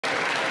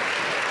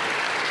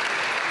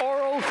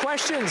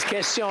questions.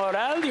 Question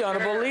orale, the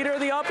Honourable Leader of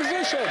the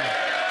Opposition.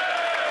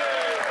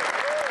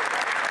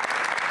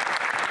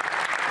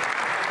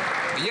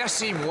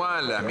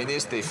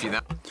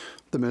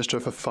 The Minister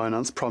for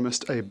Finance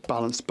promised a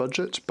balanced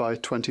budget by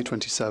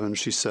 2027.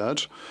 She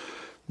said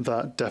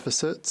that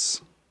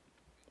deficits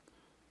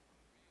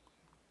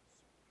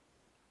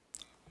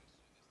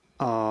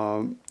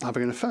are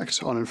having an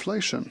effect on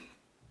inflation.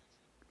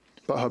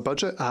 But her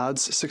budget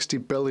adds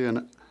 $60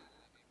 billion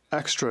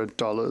extra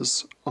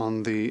dollars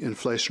on the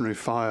inflationary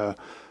fire,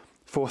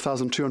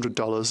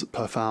 $4,200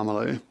 per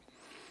family.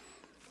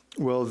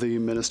 Will the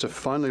minister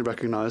finally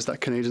recognise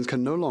that Canadians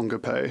can no longer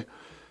pay?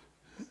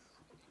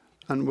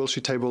 And will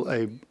she table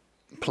a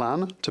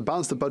plan to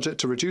balance the budget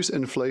to reduce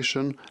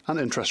inflation and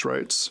interest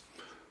rates?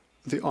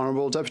 The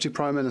Honourable Deputy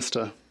Prime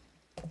Minister.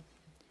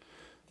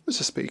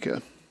 Mr.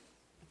 Speaker,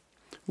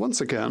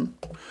 once again,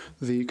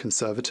 the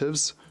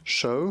Conservatives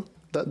show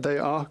that they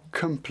are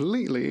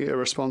completely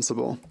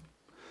irresponsible,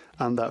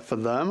 and that for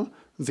them,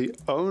 the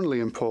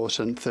only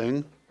important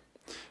thing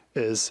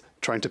is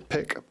trying to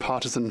pick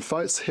partisan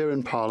fights here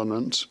in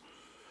Parliament.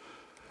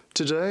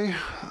 Today,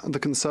 the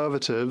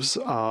Conservatives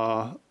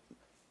are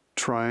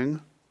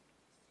trying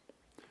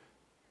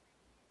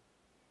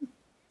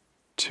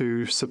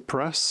to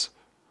suppress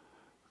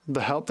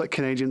the help that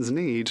Canadians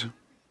need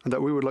and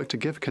that we would like to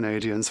give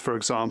Canadians. For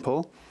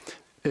example,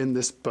 in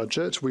this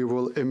budget, we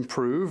will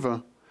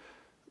improve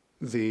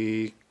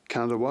the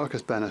Canada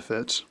Workers'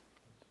 Benefit.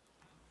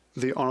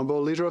 The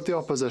Honourable Leader of the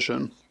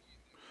Opposition.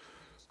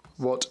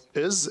 What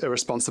is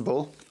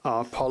irresponsible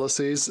are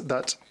policies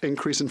that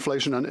increase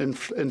inflation and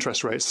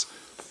interest rates.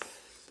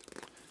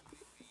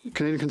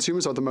 Canadian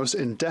consumers are the most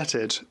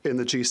indebted in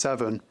the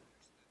G7.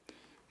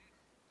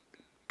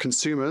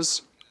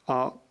 Consumers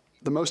are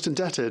the most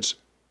indebted,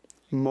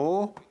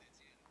 more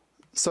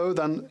so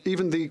than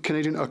even the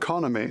Canadian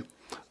economy.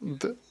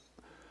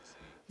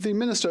 The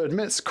minister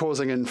admits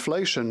causing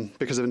inflation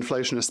because of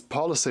inflationist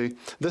policy.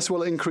 This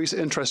will increase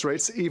interest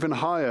rates even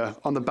higher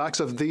on the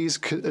backs of these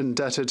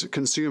indebted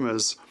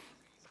consumers.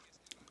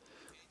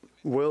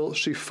 Will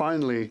she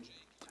finally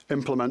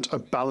implement a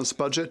balanced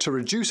budget to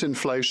reduce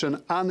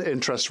inflation and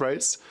interest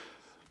rates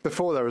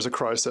before there is a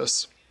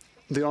crisis?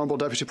 The Honourable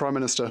Deputy Prime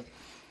Minister.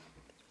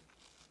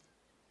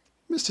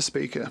 Mr.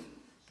 Speaker,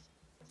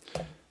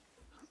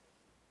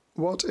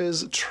 what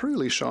is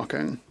truly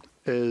shocking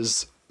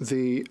is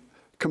the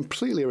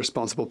completely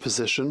irresponsible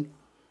position,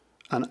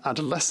 an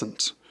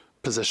adolescent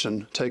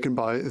position taken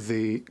by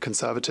the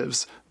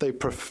Conservatives. They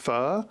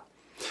prefer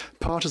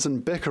partisan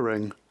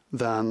bickering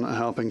than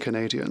helping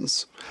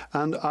Canadians.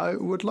 And I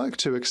would like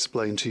to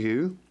explain to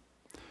you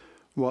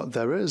what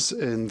there is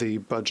in the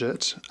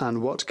budget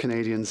and what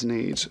Canadians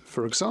need.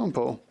 For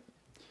example,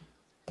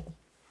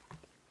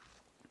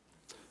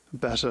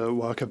 better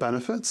worker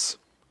benefits,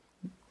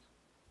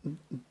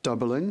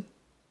 doubling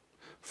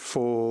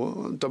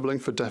for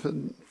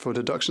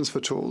deductions for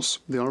tools.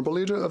 The Honourable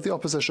Leader of the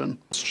Opposition.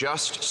 It's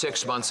just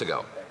 6 months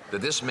ago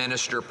that this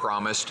minister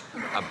promised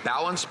a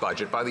balanced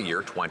budget by the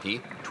year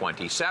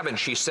 2027.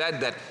 She said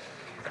that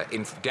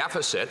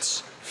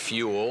deficits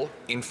fuel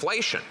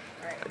inflation.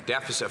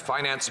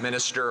 Finance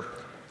Minister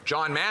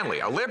John Manley,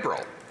 a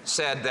Liberal,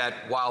 said that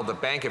while the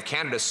Bank of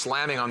Canada is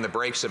slamming on the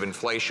brakes of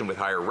inflation with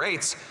higher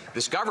rates,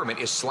 this government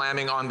is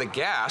slamming on the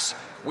gas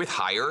with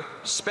higher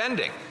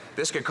spending.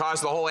 This could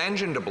cause the whole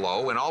engine to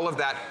blow when all of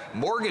that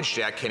mortgage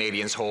debt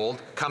Canadians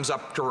hold comes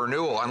up to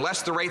renewal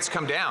unless the rates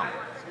come down.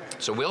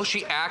 So will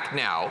she act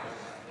now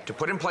to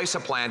put in place a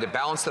plan to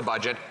balance the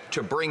budget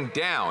to bring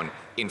down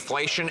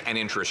inflation and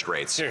interest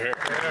rates? The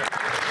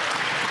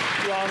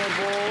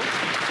Honourable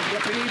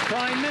Deputy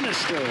Prime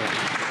Minister.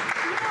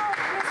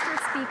 Mr.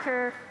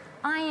 Speaker,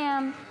 I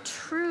am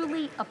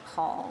truly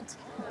appalled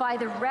by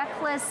the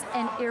reckless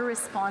and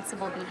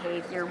irresponsible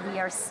behavior we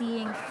are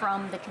seeing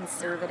from the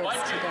Conservatives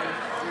today.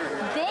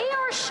 They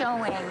are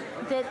showing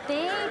that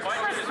they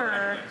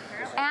prefer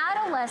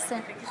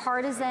adolescent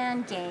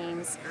partisan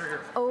games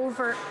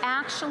over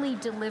actually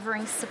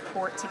delivering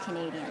support to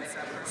Canadians.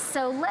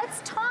 So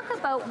let's talk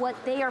about what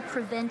they are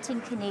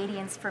preventing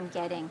Canadians from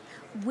getting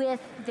with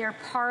their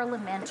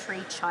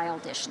parliamentary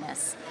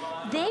childishness.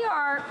 They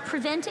are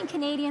preventing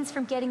Canadians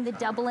from getting the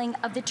doubling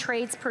of the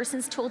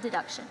tradesperson's tool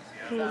deduction.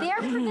 They are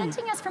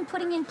preventing us from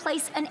putting in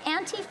place an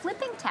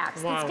anti-flipping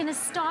tax that's going to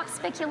stop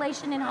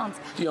speculation in homes.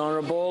 The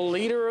Honourable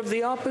Leader of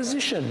the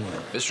Opposition.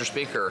 Mr.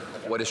 Speaker,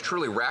 what is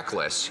truly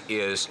reckless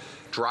is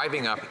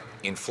driving up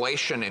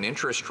inflation and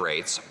interest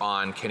rates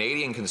on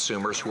Canadian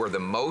consumers who are the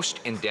most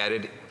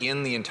indebted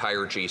in the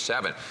entire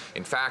G7.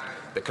 In fact,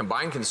 the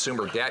combined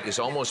consumer debt is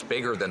almost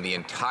bigger than the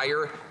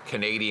entire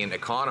Canadian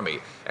economy.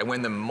 And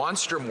when the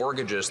monster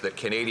mortgages that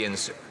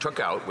Canadians took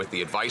out with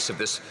the advice of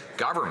this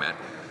government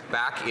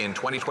back in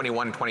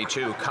 2021 and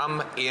 22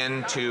 come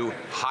into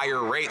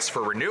higher rates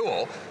for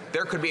renewal,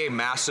 there could be a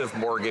massive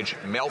mortgage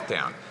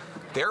meltdown.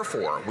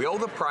 Therefore, will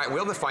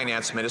the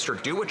finance minister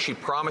do what she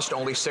promised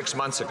only 6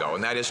 months ago,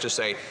 and that is to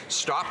say,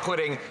 stop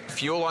putting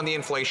fuel on the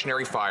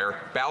inflationary fire,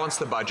 balance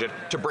the budget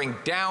to bring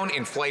down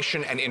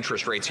inflation and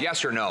interest rates?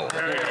 Yes or no?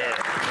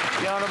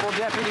 The Honourable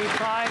Deputy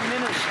Prime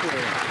Minister.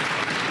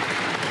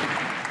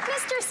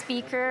 Mr.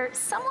 Speaker,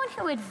 someone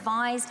who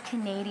advised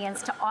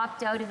Canadians to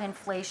opt out of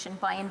inflation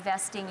by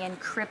investing in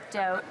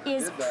crypto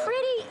is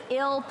pretty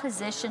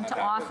ill-positioned to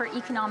offer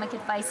economic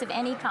advice of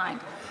any kind.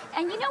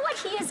 And you know what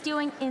he is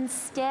doing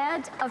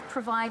instead of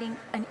providing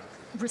a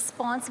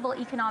responsible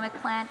economic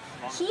plan?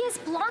 He is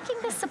blocking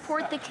the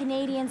support that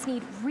Canadians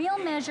need, real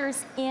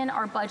measures in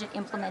our budget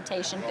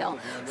implementation bill.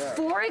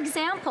 For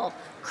example,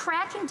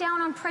 cracking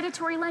down on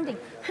predatory lending.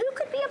 Who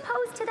could be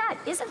opposed to that?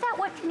 Isn't that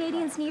what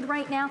Canadians need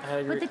right now?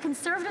 But the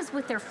Conservatives,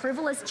 with their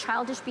frivolous,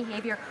 childish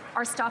behavior,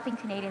 are stopping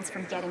Canadians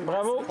from getting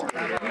that support.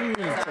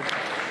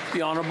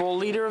 The Honourable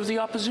Leader of the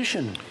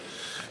Opposition.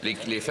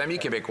 Les familles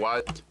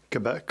québécoises.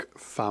 Quebec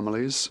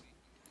families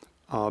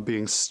are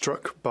being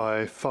struck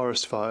by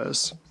forest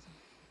fires.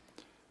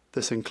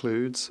 This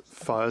includes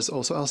fires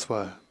also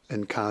elsewhere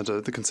in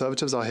Canada. The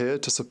Conservatives are here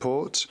to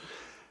support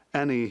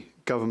any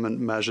government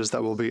measures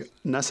that will be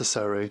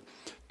necessary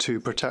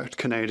to protect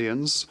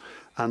Canadians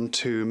and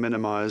to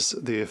minimise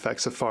the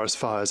effects of forest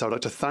fires. I would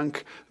like to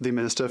thank the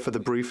Minister for the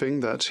briefing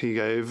that he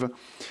gave,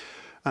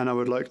 and I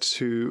would like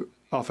to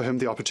offer him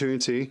the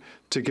opportunity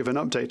to give an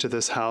update to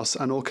this House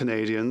and all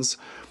Canadians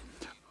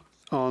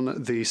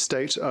on the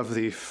state of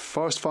the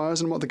forest fires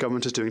and what the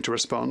government is doing to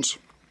respond.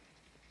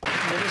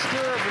 Minister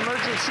of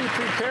Emergency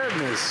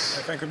Preparedness.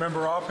 I thank the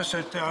member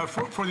opposite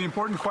for the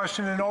important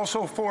question and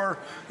also for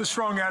the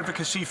strong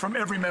advocacy from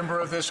every member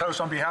of this House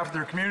on behalf of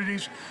their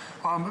communities.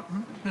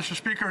 Mr.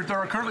 Speaker, there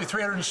are currently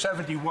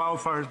 370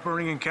 wildfires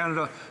burning in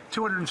Canada,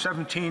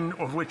 217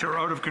 of which are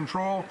out of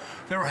control.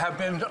 There have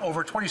been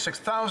over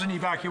 26,000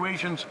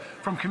 evacuations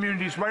from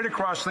communities right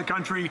across the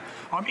country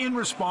in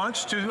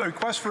response to a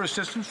request for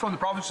assistance from the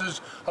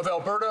provinces of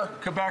Alberta,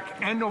 Quebec,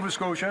 and Nova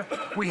Scotia.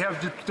 We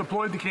have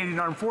deployed the Canadian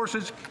Armed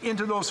Forces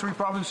into those three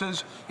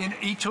provinces. In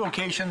each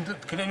location, the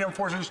Canadian Armed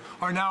Forces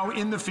are now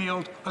in the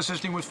field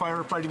assisting with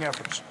firefighting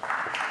efforts.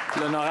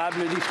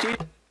 L'Honorable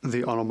Député.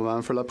 The Honourable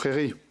Man for La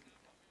Prairie.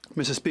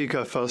 Mr.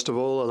 Speaker, first of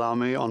all, allow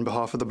me, on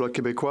behalf of the Bloc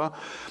Québécois,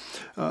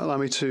 allow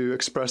me to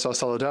express our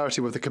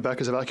solidarity with the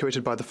Quebecers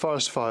evacuated by the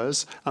forest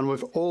fires and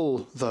with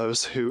all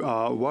those who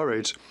are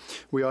worried.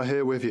 We are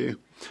here with you.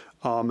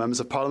 Our members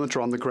of Parliament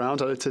are on the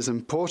ground, and it is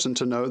important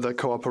to note that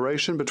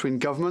cooperation between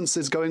governments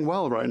is going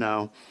well right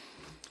now.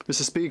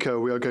 Mr. Speaker,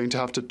 we are going to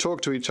have to talk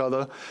to each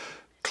other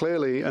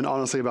clearly and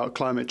honestly about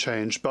climate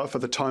change, but for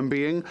the time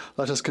being,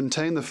 let us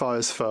contain the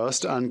fires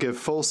first and give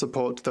full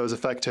support to those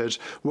affected.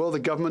 Will the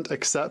government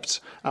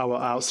accept our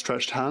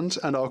outstretched hand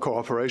and our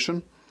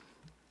cooperation?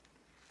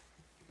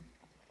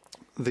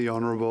 The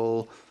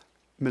Honourable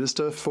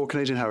Minister for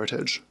Canadian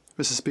Heritage.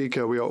 Mr.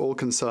 Speaker, we are all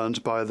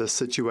concerned by this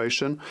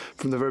situation.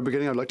 From the very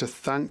beginning, I'd like to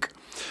thank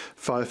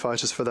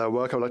firefighters for their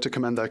work. I'd like to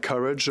commend their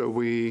courage.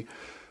 We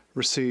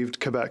received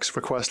Quebec's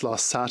request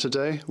last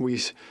Saturday. We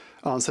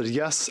answered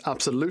yes,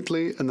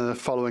 absolutely, in the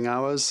following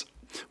hours.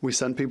 We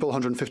sent people,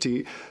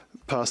 150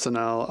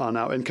 personnel are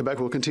now in Quebec.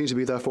 We'll continue to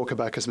be there for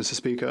Quebecers, Mr.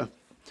 Speaker.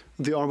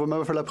 The Honourable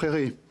Member for La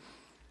Prairie.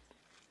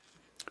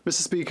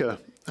 Mr. Speaker,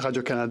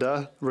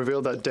 Radio-Canada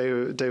revealed that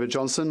David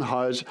Johnston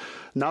hired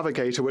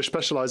Navigator, which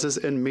specialises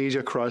in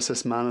media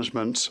crisis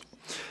management.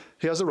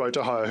 He has a right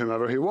to hire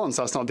whomever he wants.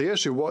 That's not the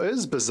issue. What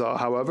is bizarre,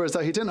 however, is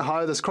that he didn't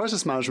hire this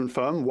crisis management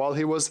firm while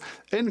he was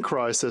in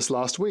crisis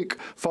last week,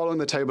 following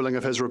the tabling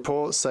of his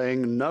report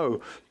saying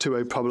no to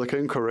a public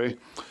inquiry.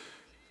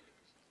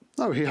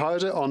 No, he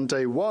hired it on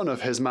day one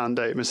of his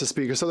mandate, Mr.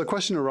 Speaker. So the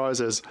question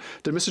arises,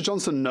 did Mr.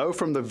 Johnston know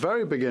from the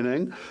very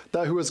beginning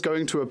that he was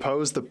going to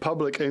oppose the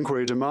public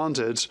inquiry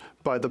demanded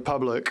by the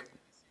public?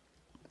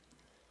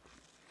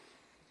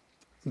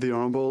 The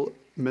Honourable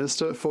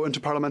Minister for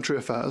Interparliamentary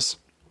Affairs.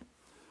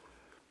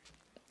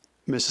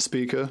 Mr.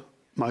 Speaker,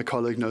 my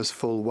colleague knows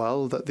full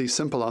well that the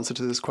simple answer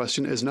to this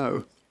question is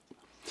no.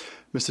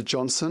 Mr.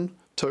 Johnston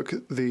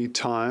took the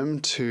time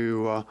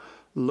to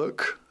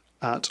look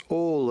at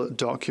all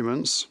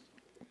documents,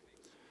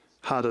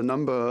 had a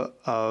number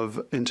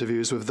of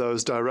interviews with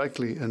those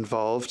directly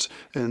involved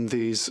in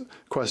these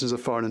questions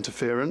of foreign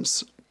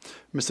interference.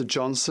 Mr.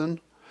 Johnston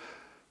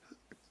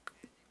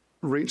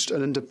reached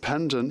an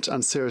independent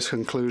and serious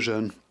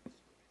conclusion,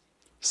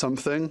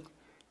 something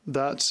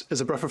that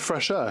is a breath of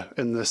fresh air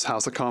in this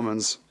House of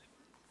Commons.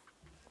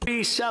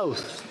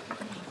 South.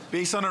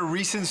 Based on a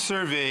recent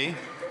survey,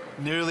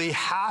 nearly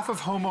half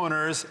of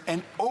homeowners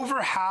and over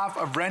half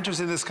of renters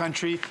in this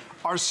country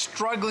are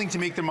struggling to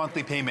make their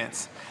monthly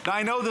payments. Now,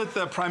 I know that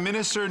the Prime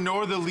Minister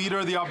nor the Leader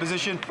of the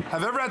Opposition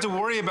have ever had to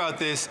worry about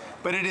this,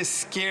 but it is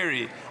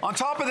scary. On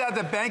top of that,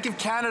 the Bank of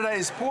Canada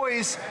is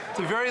poised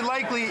to very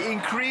likely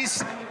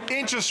increase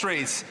interest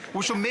rates,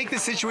 which will make the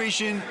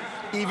situation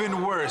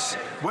even worse.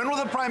 When will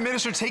the Prime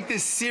Minister take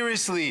this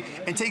seriously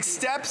and take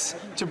steps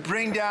to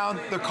bring down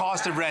the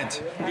cost of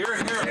rent? Hear,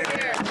 hear.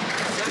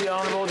 The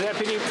Honourable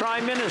Deputy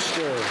Prime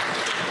Minister.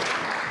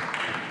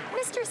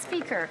 Mr.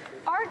 Speaker,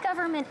 our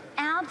government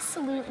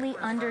absolutely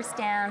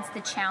understands the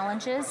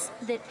challenges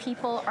that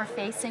people are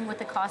facing with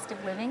the cost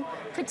of living,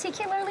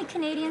 particularly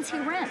Canadians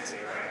who rent.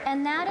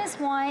 And that is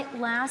why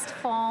last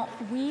fall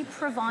we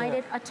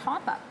provided a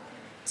top-up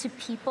to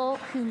people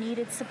who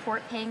needed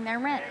support paying their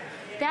rent.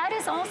 That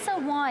is also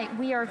why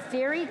we are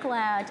very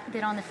glad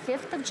that on the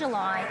 5th of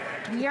July,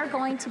 we are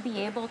going to be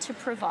able to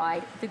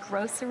provide the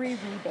grocery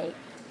rebate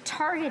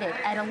targeted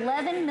at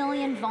 11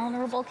 million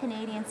vulnerable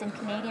Canadians and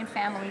Canadian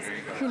families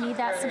who need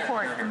that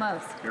support the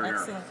most.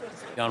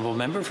 The honourable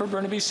member for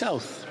Burnaby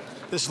South.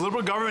 This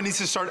Liberal government needs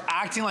to start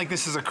acting like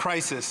this is a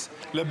crisis.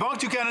 Le Banque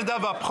du Canada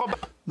va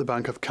The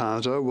Bank of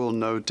Canada will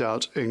no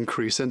doubt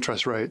increase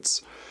interest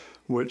rates,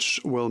 which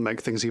will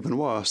make things even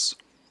worse.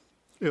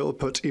 It'll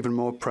put even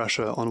more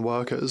pressure on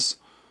workers.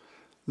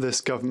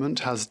 This government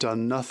has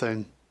done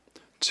nothing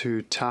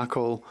to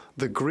tackle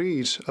the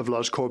greed of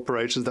large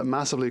corporations that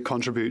massively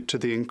contribute to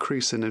the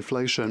increase in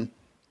inflation.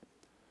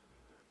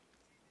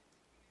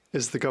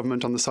 Is the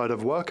government on the side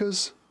of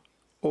workers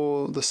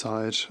or the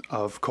side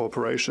of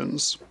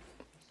corporations?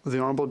 The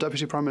Honourable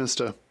Deputy Prime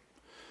Minister.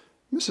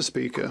 Mr.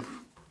 Speaker,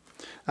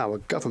 our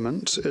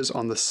government is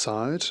on the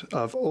side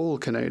of all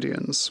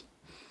Canadians.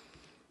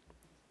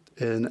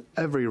 In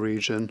every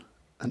region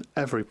and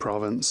every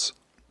province.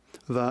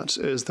 That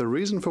is the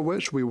reason for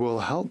which we will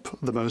help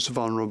the most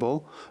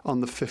vulnerable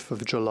on the 5th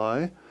of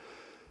July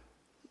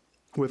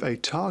with a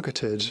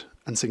targeted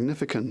and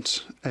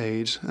significant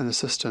aid and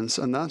assistance.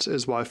 And that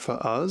is why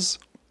for us,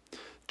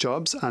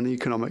 jobs and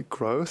economic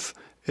growth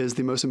is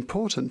the most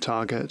important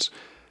target.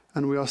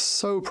 And we are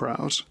so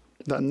proud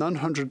that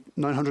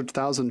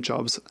 900,000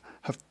 jobs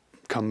have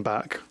come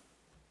back.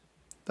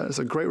 That is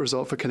a great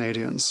result for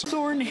Canadians.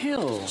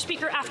 Thornhill.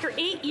 Speaker, after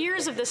 8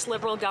 years of this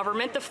Liberal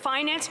government, the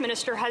finance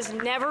minister has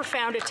never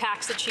found a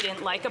tax that she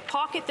didn't like, a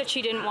pocket that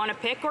she didn't want to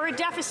pick, or a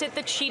deficit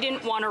that she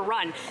didn't want to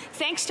run.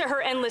 Thanks to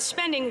her endless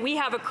spending, we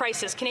have a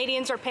crisis.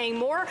 Canadians are paying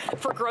more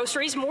for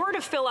groceries, more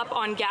to fill up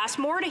on gas,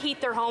 more to heat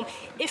their home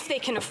if they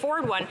can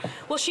afford one.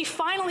 Will she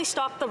finally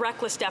stop the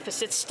reckless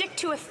deficit, stick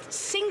to a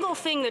single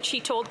thing that she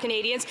told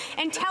Canadians,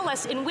 and tell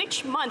us in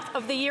which month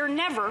of the year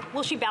never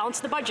will she balance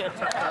the budget?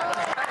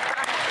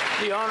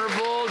 The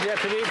Honourable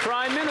Deputy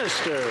Prime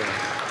Minister.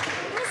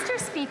 Mr.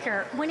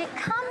 Speaker, when it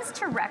comes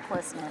to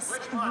recklessness,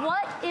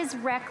 what is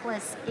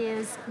reckless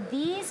is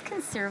these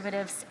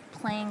Conservatives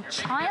playing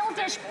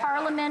childish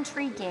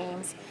parliamentary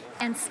games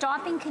and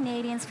stopping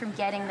Canadians from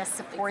getting the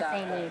support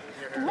they need.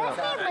 Let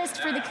me list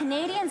for the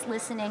Canadians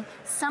listening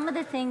some of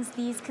the things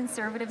these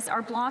Conservatives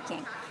are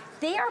blocking.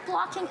 They are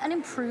blocking an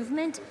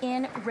improvement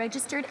in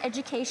registered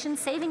education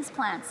savings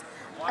plans,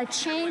 a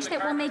change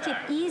that will make it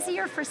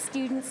easier for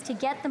students to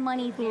get the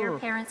money their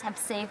parents have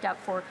saved up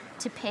for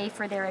to pay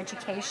for their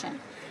education.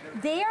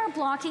 They are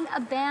blocking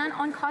a ban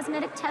on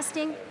cosmetic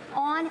testing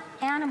on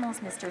animals,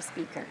 Mr.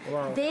 Speaker.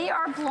 Wow. They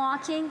are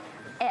blocking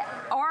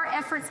our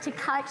efforts to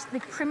cut the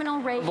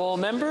criminal rate.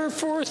 Member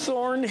for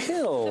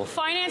Thornhill. The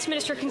finance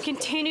minister can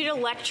continue to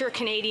lecture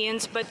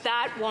Canadians, but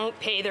that won't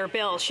pay their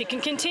bills. She can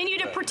continue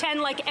to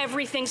pretend like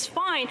everything's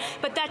fine,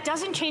 but that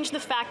doesn't change the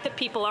fact that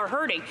people are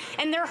hurting.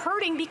 And they're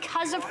hurting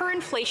because of her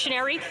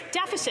inflationary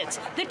deficits,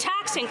 the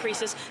tax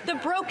increases, the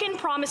broken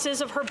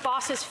promises of her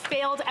boss's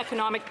failed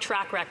economic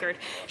track record.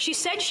 She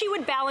said she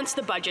would balance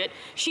the budget.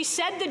 She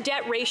said the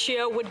debt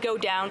ratio would go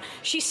down.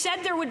 She said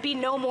there would be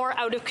no more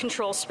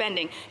out-of-control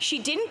spending. She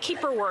didn't keep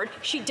her word.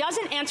 She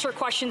doesn't answer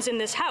questions in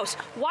this House.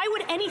 Why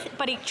would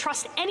anybody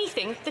trust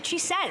anything that she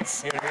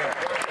says?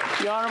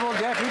 The Honourable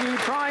Deputy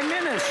Prime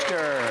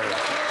Minister.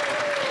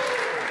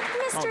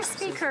 Mr.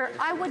 Speaker,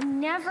 I would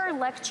never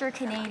lecture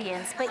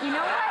Canadians, but you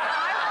know what?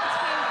 I will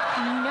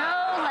take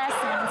no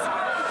lessons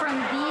from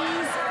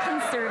these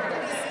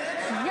Conservatives.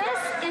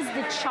 This is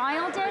the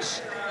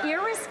childish,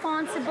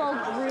 irresponsible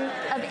group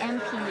of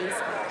MPs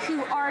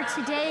who are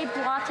today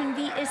blocking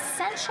the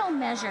essential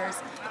measures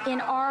in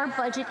our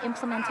budget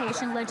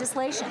implementation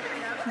legislation.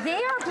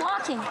 They are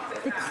blocking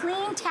the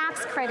clean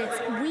tax credits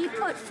we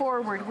put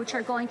forward, which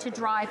are going to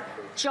drive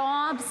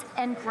jobs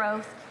and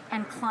growth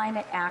and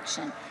climate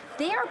action.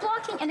 They are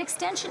blocking an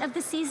extension of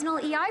the seasonal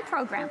EI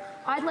program.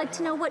 I'd like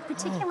to know what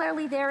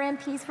particularly their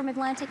MPs from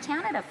Atlantic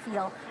Canada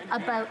feel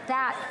about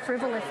that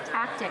frivolous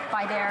tactic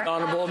by their...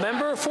 Honourable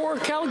member for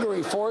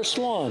Calgary, Forest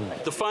Lawn.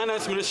 The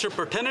finance minister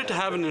pretended to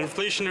have an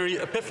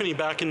inflationary epiphany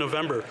back in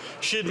November.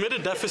 She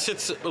admitted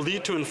deficits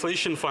lead to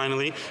inflation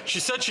finally. She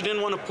said she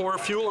didn't want to pour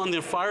fuel on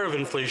the fire of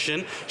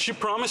inflation. She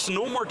promised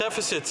no more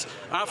deficits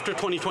after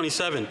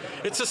 2027.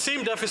 It's the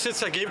same deficits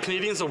that gave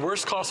Canadians the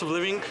worst cost of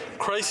living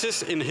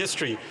crisis in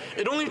history.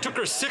 It only took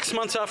her 6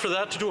 months after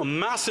that to do a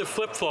massive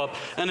flip-flop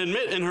and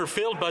admit in her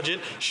failed budget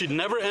she'd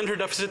never end her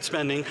deficit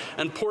spending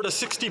and poured a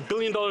 $60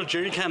 billion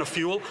jerry can of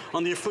fuel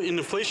on the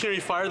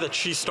inflationary fire that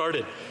she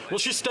started. Will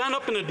she stand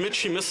up and admit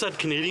she misled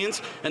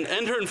Canadians and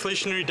end her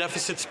inflationary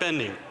deficit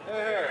spending?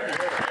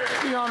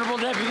 The Honourable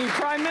Deputy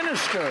Prime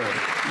Minister.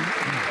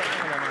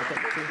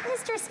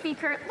 Mr. Mr.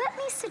 Speaker, let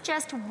me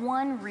suggest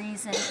one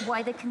reason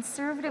why the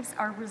Conservatives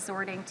are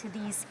resorting to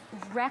these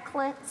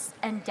reckless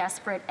and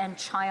desperate and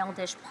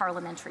childish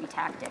parliamentary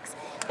tactics.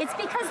 It's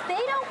because they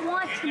don't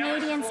want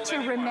Canadians to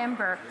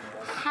remember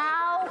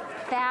how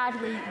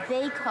badly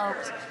they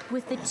coped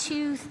with the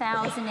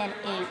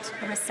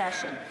 2008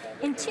 recession.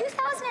 In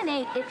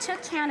 2008, it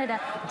took Canada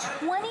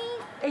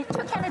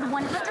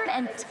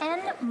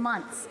 110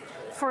 months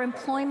for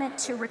employment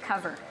to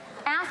recover.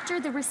 After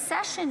the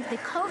recession, the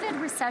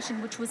COVID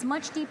recession, which was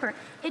much deeper,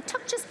 it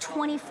took just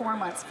 24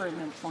 months for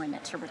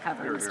employment to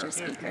recover, Mr.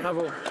 Speaker.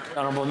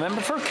 Honourable member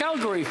for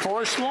Calgary,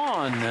 Forest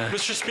Lawn.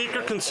 Mr.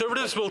 Speaker,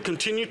 Conservatives will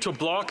continue to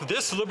block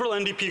this Liberal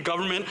NDP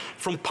government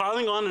from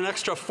piling on an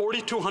extra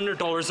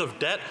 $4,200 of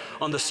debt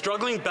on the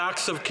struggling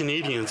backs of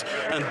Canadians.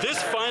 And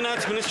this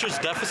finance minister's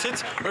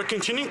deficits are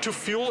continuing to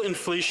fuel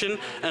inflation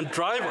and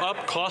drive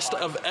up cost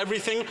of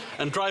everything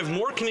and drive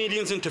more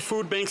Canadians into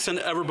food banks than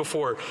ever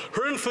before.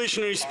 Her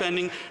inflationary spending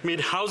made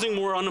housing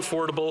more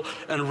unaffordable,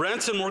 and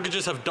rents and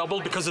mortgages have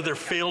doubled because of their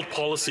failed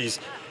policies.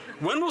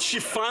 When will she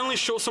finally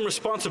show some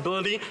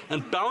responsibility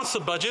and balance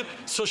the budget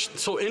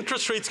so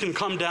interest rates can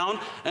come down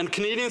and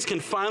Canadians can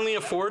finally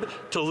afford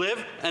to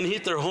live and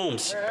heat their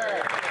homes?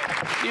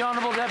 The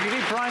Honourable Deputy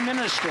Prime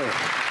Minister.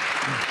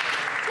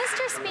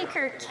 Mr.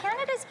 Speaker,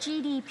 Canada's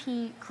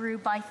GDP grew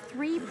by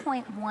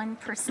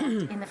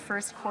 3.1% in the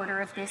first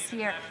quarter of this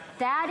year.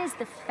 That is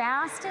the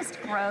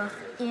fastest growth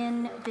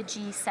in the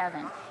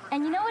G7.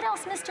 And you know what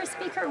else, Mr.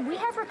 Speaker? We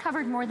have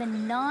recovered more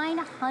than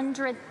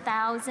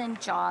 900,000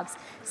 jobs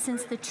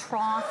since the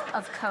trough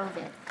of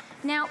COVID.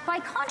 Now, by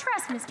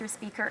contrast, Mr.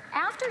 Speaker,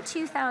 after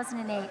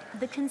 2008,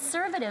 the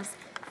Conservatives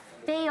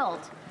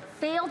failed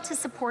to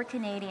support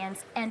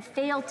Canadians and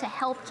failed to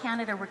help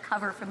Canada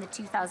recover from the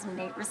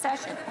 2008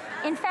 recession.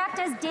 In fact,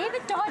 as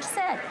David Dodge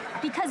said,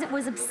 because it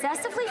was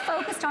obsessively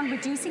focused on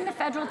reducing the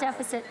federal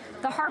deficit,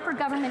 the Harper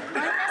government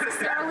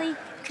unnecessarily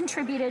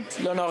contributed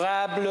to...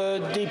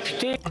 L'honorable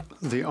député.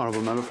 The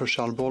Honourable Member for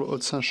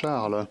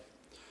Charles-Bourg-Haute-Saint-Charles.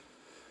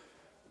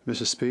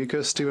 Mr.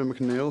 Speaker, Stephen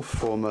McNeill,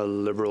 former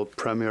Liberal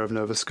Premier of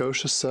Nova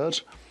Scotia,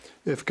 said,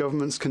 if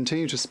governments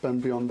continue to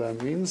spend beyond their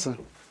means,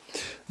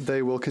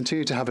 they will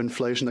continue to have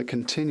inflation that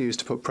continues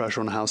to put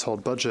pressure on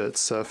household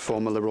budgets.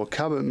 Former Liberal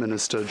Cabinet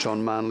Minister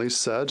John Manley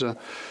said,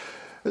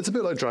 it's a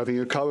bit like driving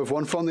your car with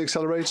one foot on the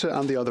accelerator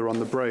and the other on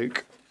the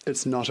brake.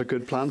 It's not a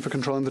good plan for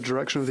controlling the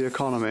direction of the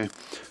economy.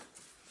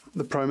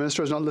 The Prime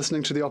Minister is not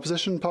listening to the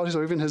opposition parties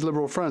or even his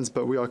Liberal friends,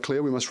 but we are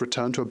clear we must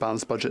return to a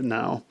balanced budget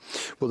now.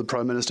 Will the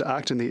Prime Minister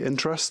act in the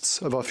interests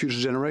of our future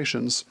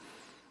generations?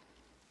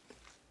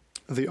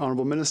 The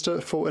Honourable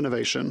Minister for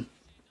Innovation.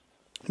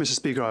 Mr.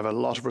 Speaker, I have a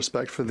lot of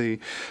respect for the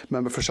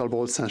member for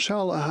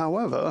Charles-Bourg-Saint-Charles.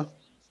 However,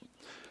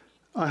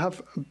 I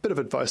have a bit of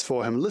advice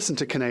for him. Listen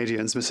to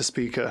Canadians, Mr.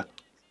 Speaker.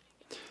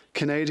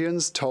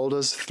 Canadians told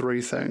us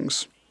three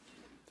things.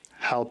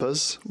 Help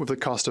us with the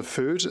cost of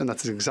food, and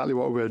that's exactly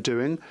what we're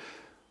doing.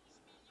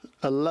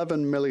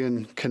 11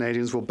 million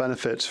Canadians will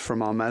benefit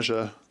from our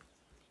measure.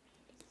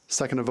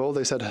 Second of all,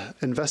 they said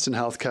invest in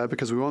healthcare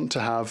because we want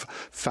to have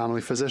family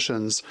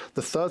physicians.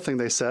 The third thing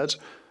they said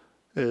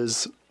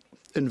is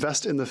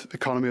invest in the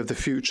economy of the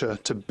future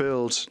to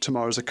build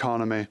tomorrow's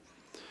economy.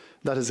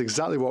 That is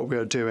exactly what we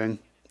are doing.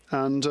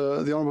 And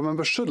the Honourable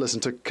Member should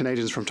listen to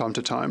Canadians from time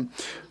to time.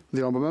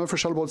 The Honourable Member for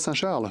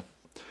Charles-Bourg-Saint-Charles.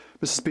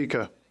 Mr.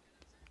 Speaker,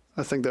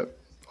 I think that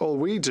all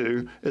we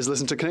do is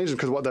listen to Canadians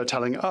because what they're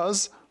telling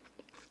us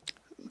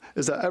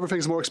is that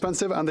everything's more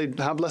expensive and they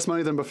have less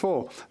money than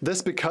before.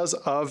 This because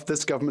of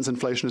this government's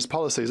inflationist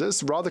policies.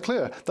 It's rather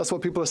clear. That's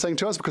what people are saying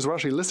to us because we're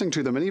actually listening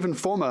to them. And even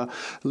former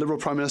Liberal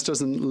Prime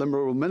Ministers and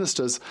Liberal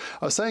Ministers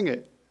are saying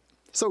it.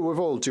 So with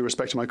all due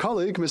respect to my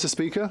colleague, Mr.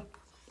 Speaker,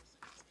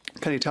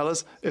 can you tell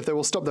us if they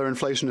will stop their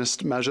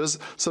inflationist measures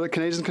so that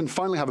Canadians can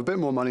finally have a bit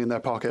more money in their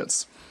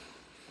pockets?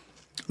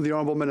 The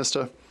Honourable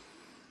Minister.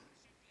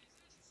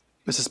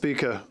 Mr.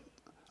 Speaker,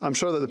 I'm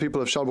sure that the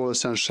people of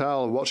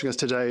Charles-Bourg-Saint-Charles watching us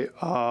today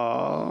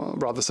are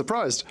rather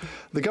surprised.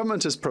 The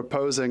government is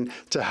proposing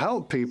to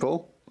help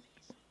people.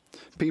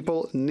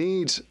 People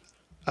need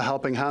a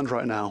helping hand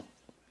right now.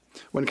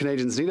 When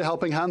Canadians need a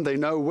helping hand, they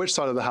know which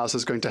side of the House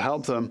is going to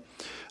help them.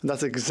 And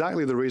that's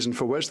exactly the reason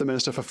for which the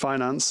Minister for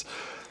Finance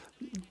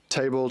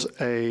tabled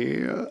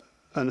an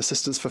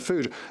assistance for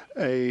food,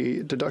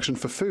 a deduction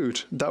for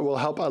food that will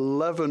help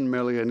 11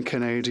 million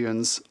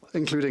Canadians,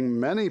 including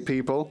many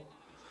people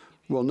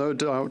will no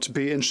doubt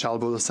be in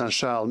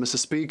Charles-Bourg-Saint-Charles. Mr.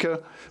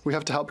 Speaker, we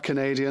have to help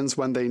Canadians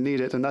when they need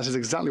it, and that is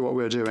exactly what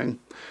we're doing.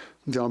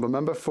 The Honourable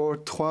Member for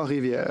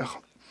Trois-Rivières.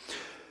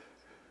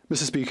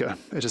 Mr. Speaker,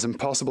 it is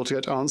impossible to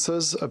get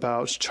answers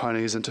about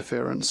Chinese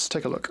interference.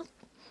 Take a look.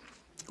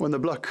 When the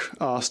Bloc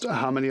asked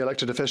how many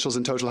elected officials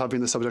in total have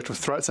been the subject of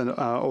threats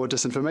or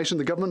disinformation,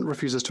 the government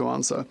refuses to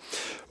answer.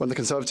 When the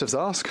Conservatives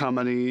ask how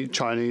many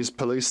Chinese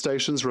police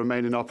stations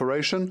remain in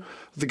operation,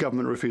 the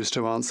government refused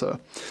to answer.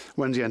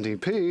 When the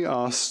NDP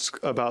asked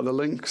about the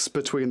links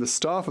between the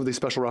staff of the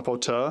Special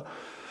Rapporteur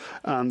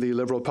and the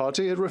Liberal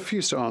Party, it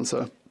refused to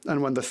answer.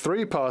 And when the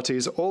three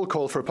parties all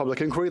call for a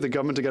public inquiry, the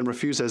government again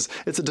refuses.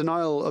 It's a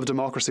denial of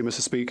democracy,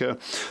 Mr. Speaker.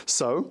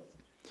 So,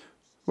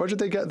 where did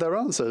they get their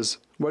answers?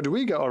 Where do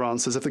we get our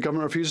answers if the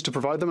government refuses to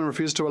provide them and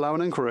refuses to allow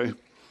an inquiry?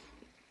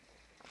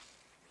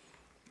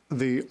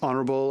 The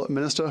Honourable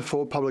Minister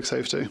for Public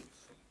Safety.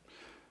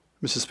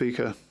 Mr.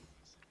 Speaker,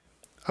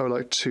 I would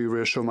like to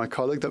reassure my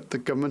colleague that the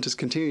government is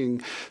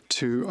continuing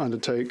to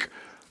undertake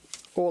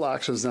all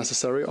actions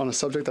necessary on a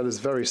subject that is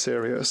very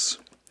serious.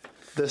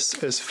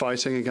 This is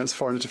fighting against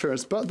foreign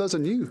interference. But there's a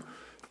new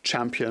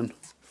champion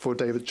for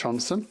David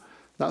Johnston.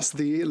 That's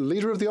the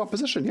leader of the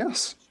opposition,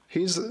 yes.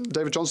 He's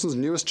David Johnston's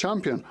newest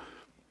champion.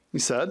 He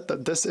said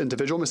that this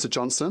individual, Mr.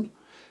 Johnston,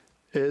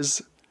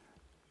 is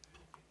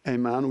a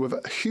man with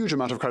a huge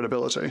amount of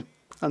credibility.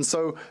 And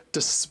so,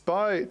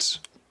 despite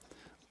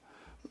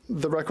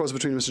the records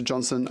between Mr.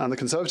 Johnston and the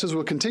Conservatives,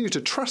 will continue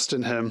to trust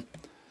in him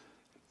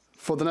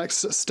for the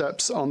next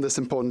steps on this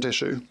important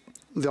issue.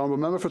 The Honourable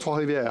Member for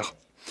Trois-Rivières.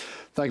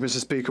 Thank you, Mr.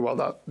 Speaker. Well,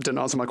 that didn't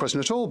answer my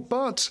question at all,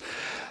 but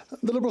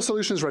the Liberal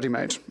solution is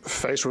ready-made.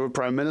 Faced with a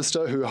Prime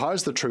Minister who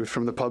hides the truth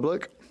from the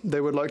public,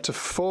 they would like to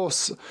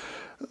force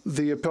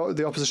the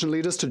opposition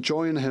leaders to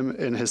join him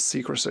in his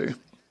secrecy.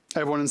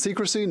 Everyone in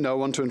secrecy, no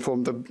one to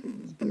inform the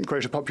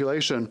greater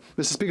population.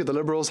 Mr. Speaker, the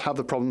Liberals have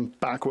the problem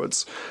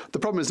backwards. The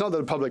problem is not that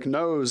the public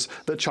knows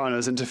that China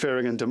is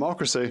interfering in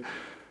democracy.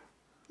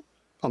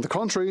 On the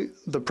contrary,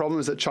 the problem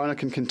is that China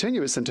can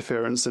continue its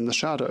interference in the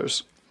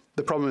shadows.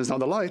 The problem is not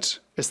the light,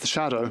 it's the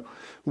shadow.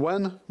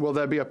 When will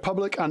there be a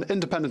public and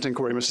independent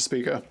inquiry, Mr.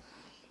 Speaker?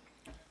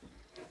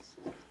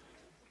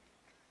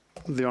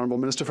 The Honourable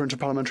Minister for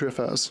Interparliamentary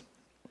Affairs.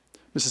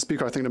 Mr.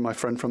 Speaker, I think that my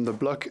friend from the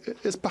Bloc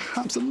is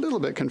perhaps a little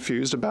bit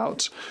confused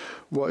about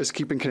what is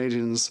keeping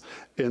Canadians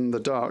in the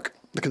dark.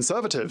 The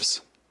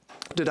Conservatives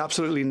did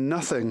absolutely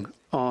nothing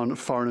on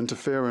foreign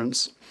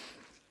interference,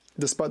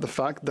 despite the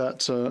fact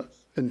that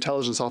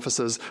intelligence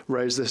officers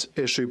raised this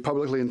issue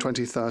publicly in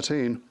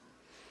 2013.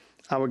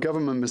 Our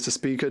government, Mr.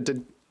 Speaker,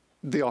 did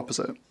the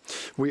opposite.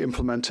 We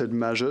implemented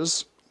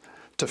measures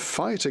to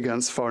fight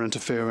against foreign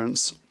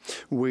interference.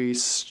 We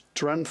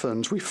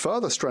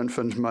further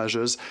strengthened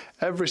measures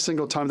every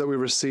single time that we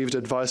received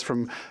advice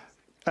from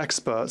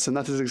experts, and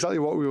that is exactly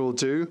what we will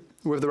do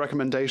with the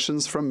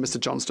recommendations from Mr.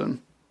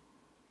 Johnston.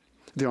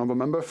 The Honourable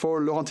Member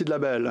for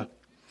Laurentides-Labelle.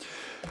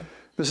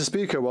 Mr.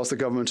 Speaker, whilst the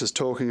government is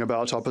talking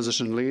about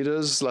opposition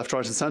leaders, left,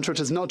 right and centre,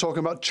 it is not talking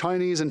about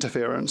Chinese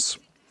interference.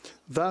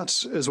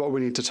 That is what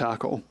we need to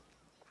tackle.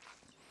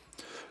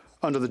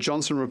 Under the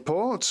Johnston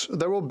report,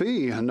 there will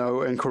be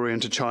no inquiry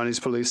into Chinese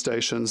police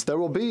stations. There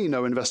will be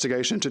no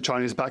investigation into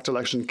Chinese-backed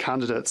election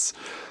candidates.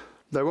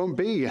 There won't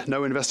be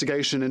no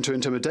investigation into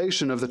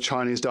intimidation of the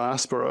Chinese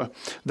diaspora.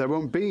 There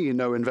won't be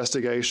no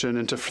investigation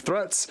into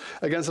threats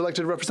against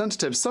elected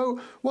representatives. So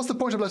what's the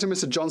point of letting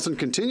Mr. Johnston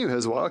continue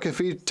his work if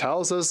he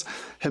tells us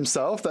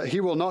himself that he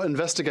will not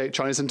investigate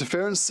Chinese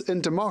interference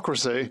in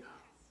democracy?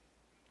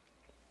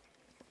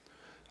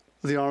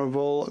 The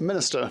Honourable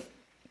Minister.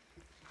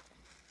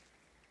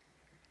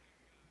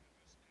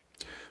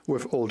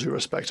 With all due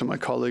respect to my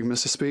colleague,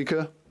 Mr.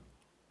 Speaker,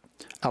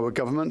 our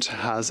government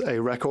has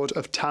a record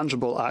of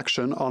tangible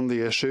action on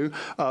the issue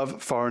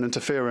of foreign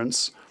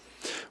interference,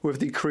 with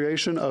the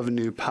creation of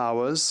new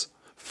powers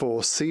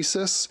for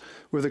CSIS,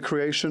 with the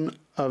creation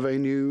of a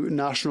new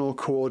national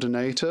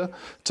coordinator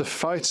to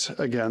fight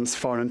against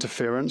foreign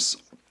interference,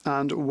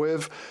 and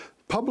with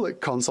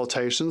public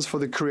consultations for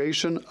the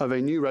creation of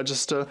a new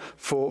register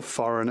for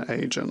foreign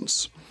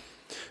agents.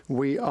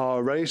 We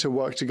are ready to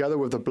work together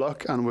with the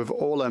Bloc and with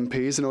all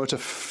MPs in order to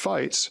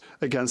fight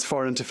against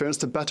foreign interference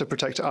to better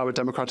protect our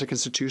democratic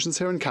institutions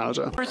here in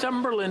Canada.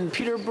 Northumberland,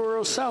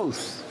 Peterborough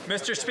South.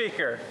 Mr.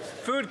 Speaker,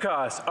 food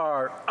costs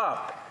are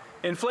up.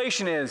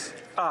 Inflation is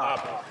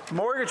up.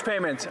 Mortgage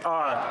payments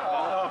are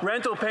up.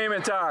 Rental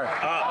payments are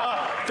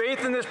up.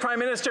 Faith in this Prime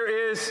Minister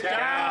is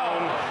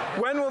down.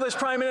 When will this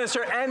Prime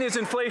Minister end his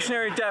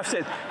inflationary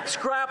deficit,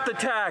 scrap the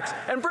tax,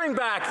 and bring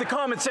back the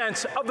common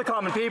sense of the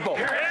common people?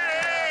 The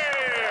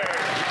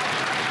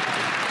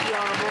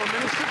Honourable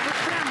Minister for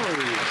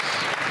Families.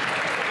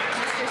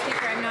 Mr.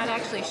 Speaker, I'm not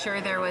actually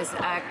sure there was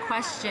a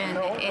question in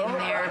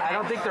there. I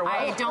don't think there was.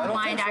 I don't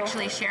mind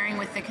actually sharing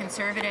with the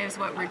Conservatives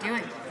what we're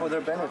doing. For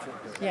their benefit.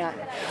 Yeah.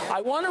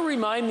 I want to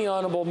remind the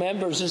honourable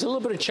members, there's a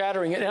little bit of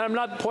chattering, and I'm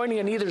not pointing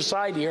on either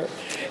side here,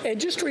 and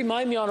just to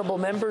remind the honourable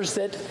members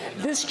that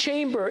this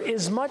chamber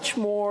is much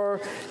more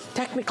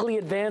technically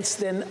advanced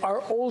than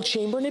our old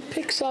chamber, and it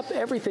picks up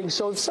everything.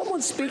 So if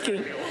someone's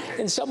speaking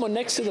and someone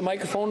next to the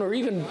microphone, or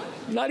even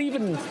not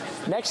even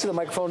next to the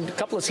microphone, a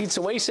couple of seats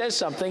away, says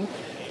something,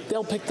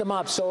 they'll pick them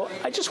up. So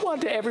I just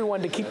want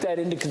everyone to keep that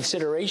into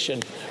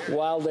consideration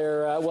while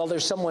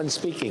there's someone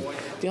speaking.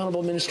 The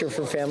Honourable Minister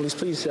for Families,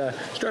 please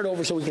start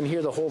over so we can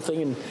hear the whole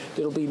thing, and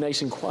it'll be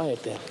nice and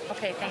quiet then.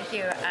 Okay, thank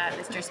you,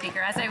 Mr.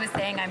 Speaker. As I was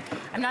saying,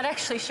 I'm not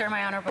actually sure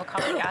my honourable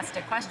colleague asked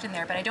a question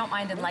there, but I don't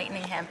mind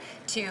enlightening him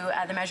to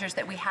the measures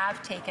that we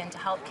have taken to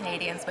help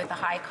Canadians with the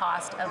high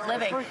cost of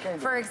living.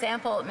 For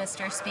example,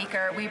 Mr.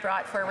 Speaker, we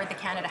brought forward the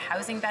Canada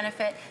Housing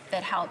Benefit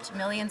that helped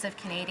millions of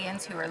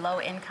Canadians who are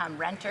low-income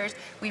renters.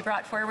 We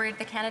brought forward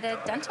the Canada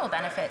Dental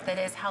Benefit that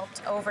has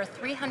helped over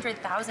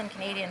 300,000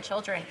 Canadian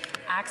children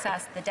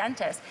access the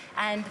dentist,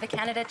 and the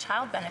Canada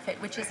Child Benefit,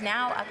 which is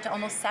now up to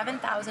almost $7,000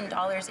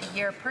 a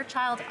year per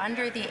child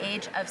under the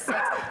age of 6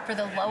 for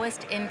the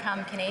lowest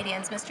income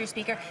Canadians, Mr.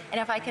 Speaker. And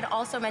if I could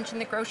also mention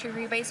the grocery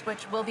rebates,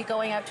 which will be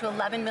going out to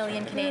 11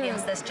 million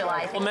Canadians this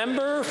July.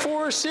 Member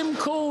for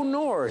Simcoe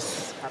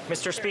North.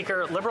 Mr.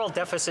 Speaker, Liberal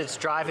deficits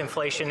drive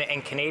inflation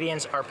and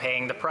Canadians are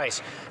paying the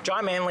price.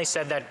 John Manley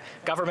said that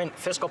government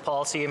fiscal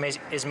policy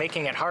is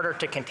making it harder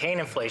to contain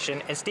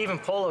inflation, and Stephen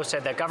Polo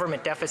said that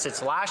government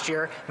deficits last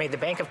year made the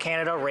Bank of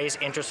Canada raise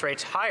interest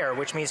rates higher,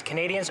 which means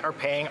Canadians are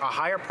paying a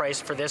higher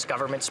price for this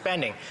government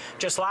spending.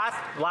 Just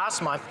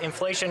last month,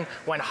 inflation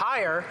went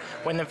higher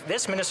when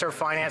this Minister of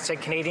Finance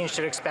said Canadians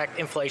should expect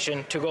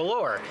inflation to go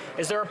lower.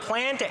 Is there a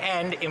plan to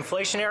end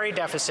inflationary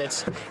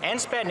deficits and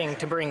spending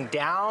to bring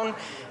down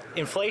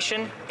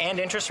inflation and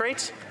interest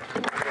rates?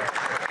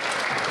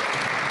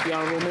 The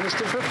Honourable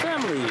Minister for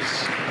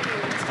Families.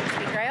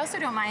 I also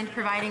don't mind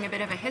providing a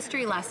bit of a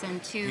history lesson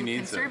to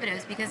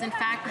Conservatives because, in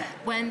fact,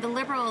 when the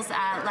Liberals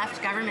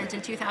left government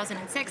in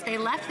 2006, they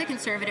left the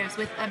Conservatives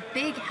with a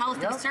big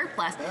healthy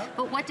surplus.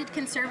 But what did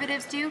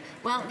Conservatives do?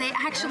 Well, they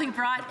actually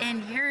brought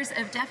in years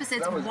of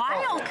deficits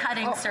while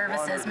cutting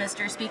services,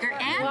 Mr. Speaker,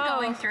 and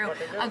going through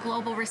a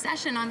global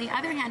recession. On the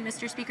other hand,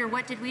 Mr. Speaker,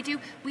 what did we do?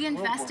 We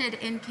invested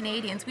in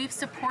Canadians. We've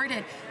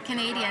supported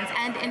Canadians.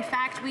 And, in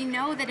fact, we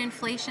know that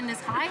inflation is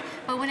high,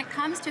 but when it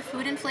comes to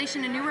food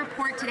inflation, a new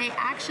report today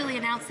actually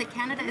announced that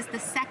Canada is the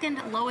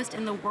second lowest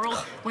in the world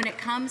when it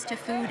comes to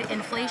food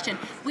inflation.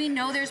 We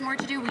know there's more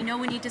to do. We know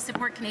we need to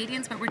support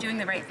Canadians, but we're doing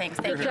the right things.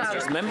 Thank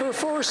you. Member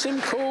for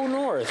Simcoe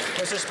North.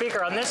 Mr.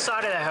 Speaker, on this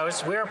side of the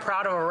House, we are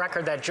proud of a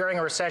record that during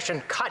a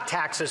recession cut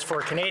taxes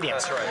for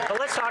Canadians. That's right. But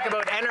let's talk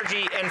about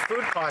energy and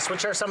food costs,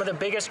 which are some of the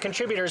biggest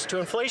contributors to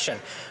inflation,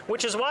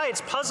 which is why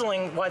it's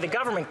puzzling why the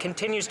government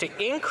continues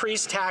to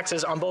increase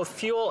taxes on both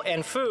fuel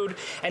and food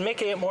and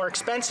making it more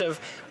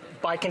expensive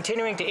by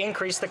continuing to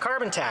increase the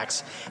carbon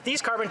tax.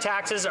 These carbon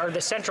taxes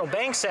the central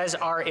bank says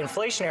are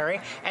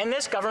inflationary, and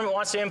this government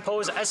wants to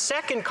impose a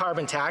second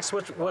carbon tax,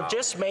 which will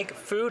just make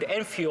food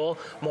and fuel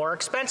more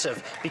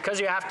expensive because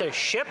you have to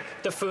ship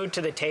the food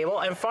to the table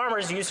and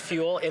farmers use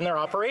fuel in their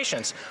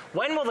operations.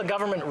 When will the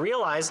government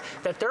realize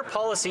that their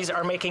policies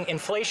are making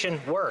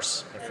inflation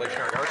worse?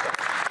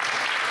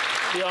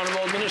 The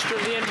Honourable Minister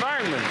of the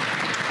Environment.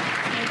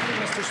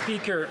 Mr.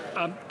 Speaker,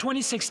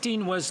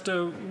 2016 was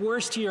the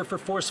worst year for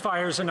forest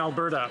fires in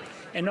Alberta,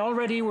 and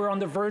already we're on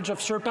the verge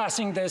of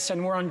surpassing this,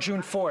 and we're on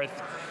June 4th.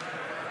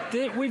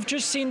 We've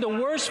just seen the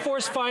worst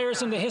forest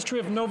fires in the history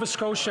of Nova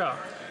Scotia,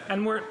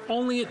 and we're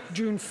only at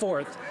June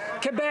 4th.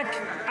 Quebec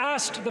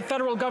asked the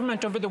federal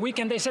government over the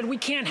weekend, they said, we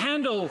can't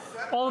handle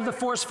all of the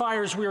forest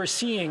fires we are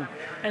seeing,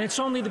 and it's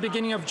only the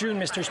beginning of June,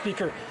 Mr.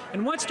 Speaker.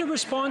 And what's the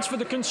response for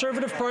the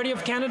Conservative Party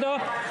of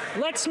Canada?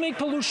 Let's make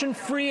pollution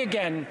free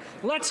again.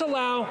 Let's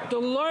allow the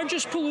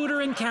largest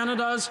polluter in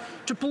Canada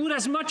to pollute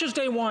as much as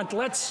they want.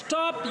 Let's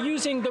stop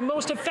using the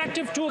most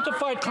effective tool to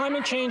fight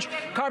climate change,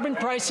 carbon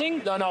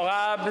pricing.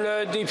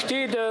 L'honorable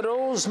député de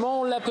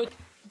Rosemont-la-Petite.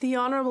 The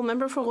Honourable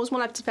Member for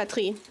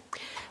Rosemont-la-Petite-Patrie.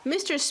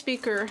 Mr.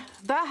 Speaker,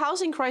 the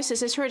housing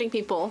crisis is hurting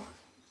people.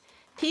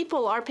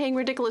 People are paying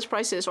ridiculous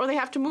prices, or they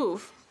have to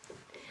move.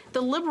 The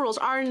Liberals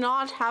are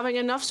not having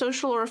enough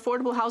social or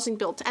affordable housing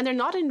built, and they're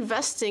not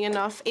investing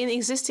enough in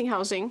existing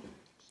housing.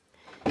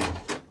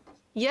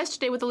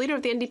 Yesterday, with the leader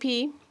of the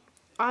NDP,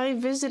 I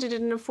visited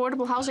an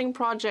affordable housing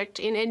project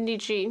in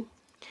NDG,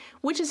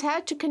 which has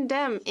had to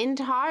condemn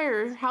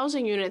entire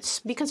housing units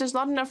because there's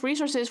not enough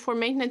resources for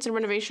maintenance and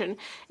renovation.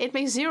 It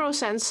makes zero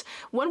sense.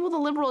 When will the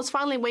Liberals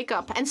finally wake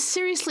up and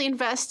seriously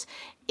invest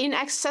in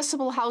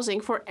accessible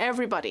housing for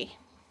everybody?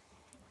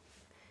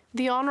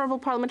 The Honourable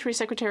Parliamentary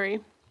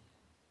Secretary.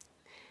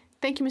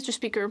 Thank you, Mr.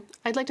 Speaker.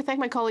 I'd like to thank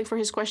my colleague for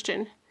his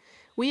question.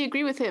 We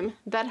agree with him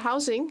that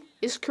housing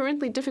is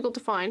currently difficult to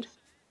find,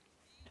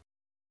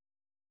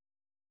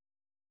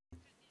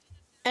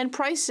 and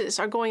prices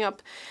are going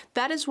up.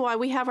 That is why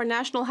we have our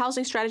national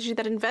housing strategy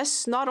that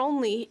invests not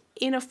only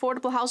in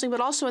affordable housing,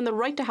 but also in the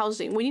right to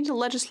housing. We need to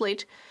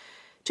legislate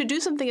to do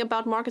something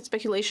about market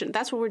speculation.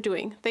 That's what we're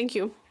doing. Thank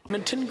you.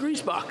 Minton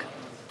Griesbach.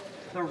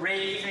 The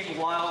raging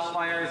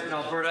wildfires in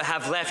Alberta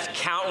have left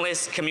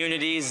countless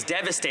communities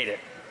devastated.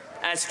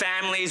 As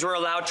families were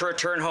allowed to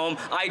return home,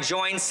 I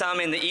joined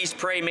some in the East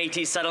Prairie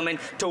Métis settlement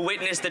to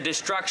witness the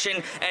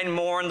destruction and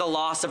mourn the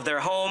loss of their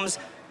homes,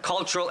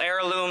 cultural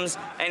heirlooms,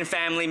 and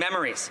family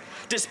memories.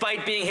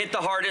 Despite being hit the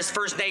hardest,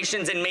 First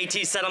Nations and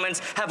Métis settlements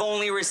have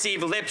only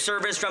received lip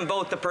service from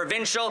both the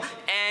provincial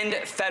and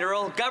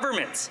federal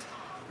governments.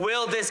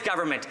 Will this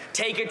government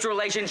take its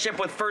relationship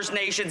with First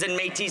Nations and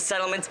Métis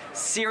settlements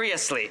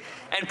seriously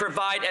and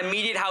provide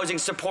immediate housing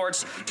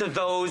supports to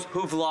those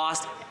who've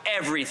lost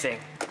everything?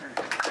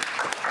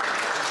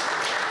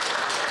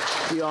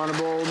 The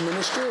Honourable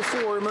Minister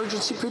for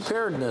Emergency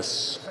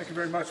Preparedness. Thank you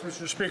very much,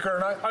 Mr. Speaker.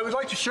 And I would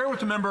like to share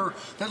with the member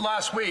that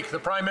last week the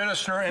Prime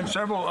Minister and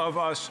several of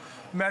us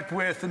met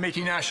with the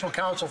Métis National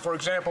Council, for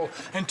example,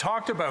 and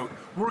talked about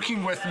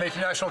working with the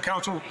Métis National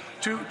Council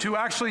to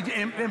actually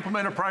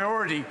implement a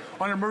priority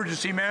on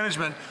emergency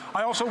management.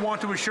 I also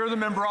want to assure the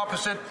member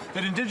opposite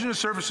that Indigenous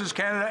Services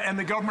Canada and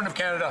the Government of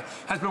Canada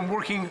has been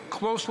working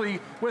closely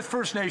with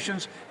First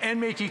Nations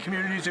and Métis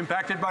communities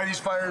impacted by these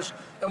fires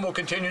and will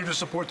continue to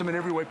support them in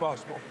every way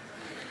possible.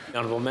 The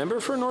Honourable Member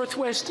for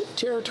Northwest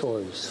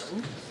Territories.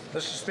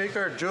 Mr.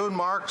 Speaker, June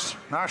marks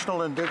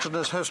National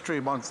Indigenous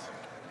History Month,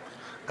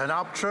 an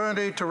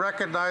opportunity to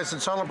recognize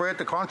and celebrate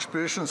the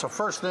contributions of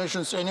First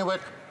Nations, Inuit,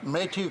 and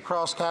Métis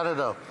across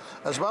Canada,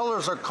 as well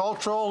as their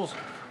cultural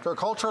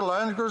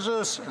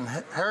languages and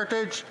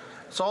heritage.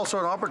 It's also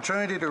an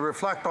opportunity to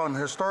reflect on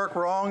historic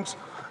wrongs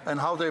and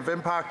how they've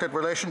impacted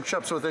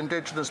relationships with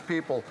Indigenous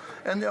people,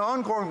 and the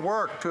ongoing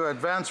work to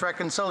advance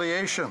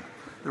reconciliation.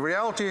 The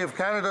reality of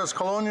Canada's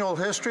colonial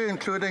history,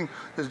 including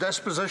the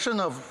dispossession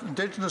of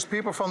Indigenous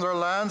people from their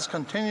lands,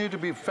 continue to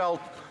be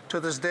felt to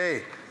this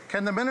day.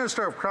 Can the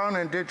Minister of Crown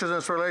and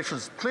Indigenous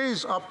Relations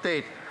please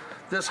update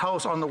this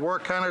House on the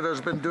work Canada has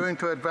been doing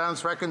to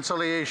advance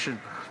reconciliation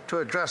to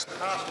address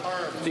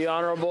the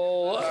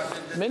Honourable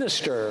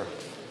Minister.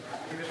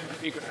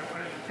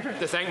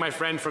 To thank my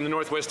friend from the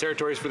Northwest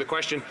Territories for the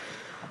question.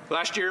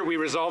 Last year, we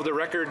resolved a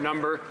record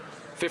number,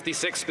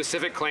 56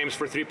 specific claims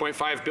for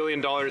 $3.5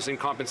 billion in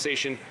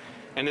compensation.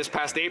 And this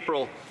past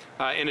April,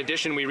 in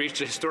addition, we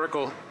reached a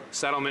historical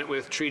settlement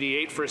with Treaty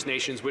 8 First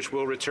Nations, which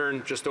will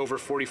return just over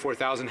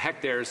 44,000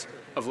 hectares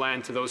of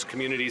land to those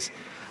communities.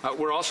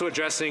 We're also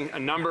addressing a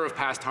number of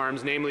past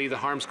harms, namely the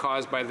harms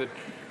caused by the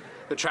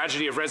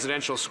tragedy of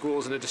residential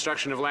schools and the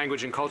destruction of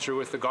language and culture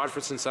with the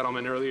Godfredson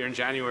settlement earlier in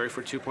January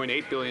for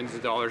 $2.8 billion.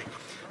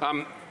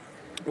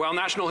 While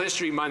National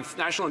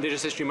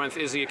Indigenous History Month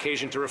is the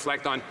occasion to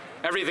reflect on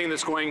everything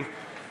that's going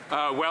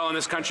well in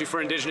this country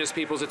for Indigenous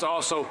peoples, it's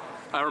also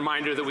a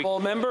reminder that we...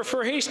 Member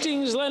for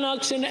Hastings,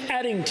 Lennox and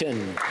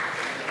Addington.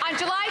 On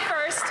July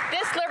 1st,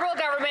 this Liberal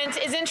government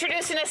is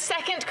introducing a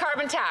second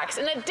carbon tax,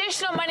 an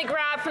additional money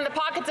grab from the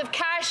pockets of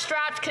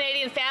cash-strapped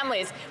Canadian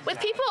families. With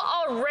people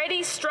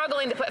already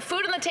struggling to put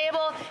food on the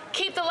table,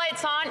 keep the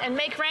lights on, and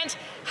make rent,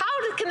 how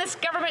can this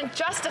government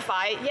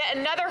justify yet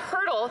another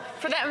hurdle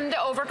for them to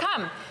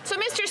overcome? So,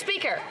 Mr.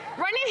 Speaker,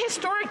 running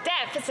historic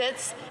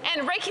deficits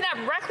and raking up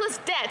reckless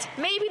debt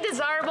may be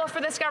desirable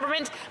for this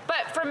government,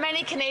 but for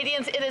many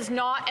Canadians, it is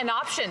not an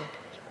option.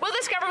 Will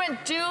this government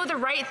do the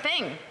right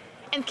thing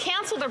and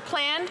cancel their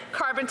planned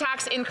carbon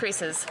tax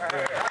increases?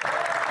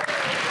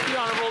 The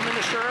Honourable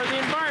Minister of the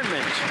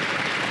Environment.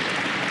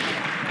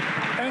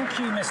 Thank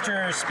you,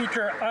 Mr.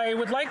 Speaker. I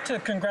would like to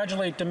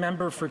congratulate the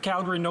member for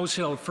Calgary-Nose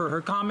Hill for her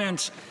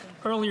comments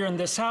earlier in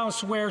this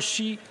House, where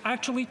she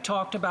actually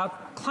talked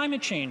about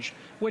climate change,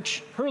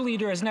 which her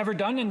leader has never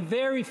done and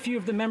very few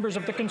of the members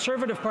of the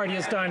Conservative Party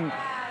has done.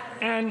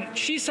 And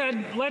she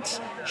said,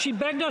 she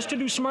begged us to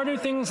do smarter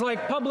things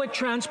like public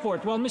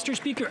transport. Well, Mr.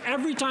 Speaker,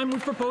 every time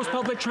we've proposed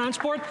public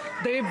transport,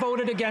 they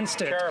voted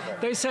against it. Terrible.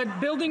 They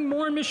said building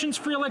more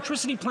emissions-free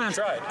electricity plants.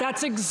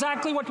 That's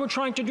exactly what we're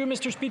trying to do,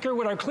 Mr. Speaker,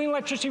 with our clean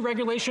electricity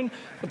regulation,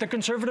 but the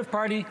Conservative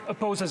Party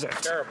opposes it.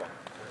 Terrible.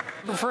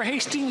 For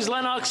Hastings,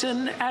 Lennox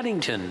and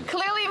Addington.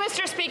 Clearly,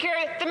 Mr. Speaker,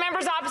 the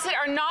members opposite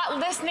are not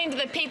listening to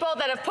the people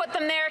that have put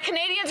them there.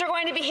 Canadians are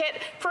going to be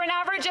hit for an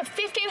average of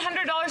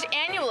 $1,500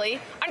 annually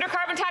under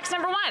carbon tax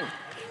number 1.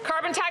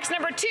 Carbon tax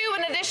number 2,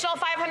 an additional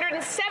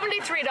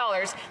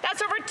 $573.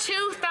 That's over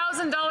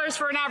 $2,000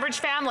 for an average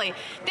family.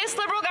 This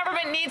Liberal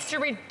government needs to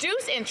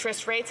reduce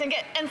interest rates and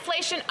get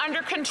inflation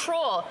under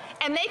control,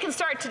 and they can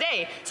start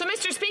today. So,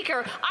 Mr.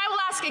 Speaker, I will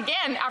ask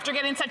again, after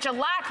getting such a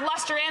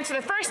lackluster answer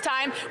the first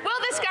time, will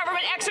this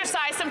government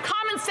exercise some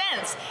common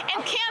sense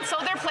and cancel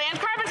their planned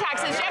carbon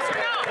taxes, yes or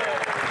no?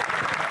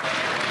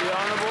 The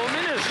Honourable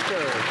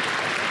Minister.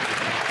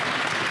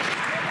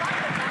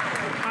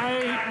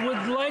 I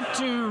would like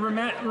to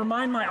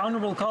remind my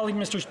honourable colleague,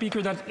 Mr.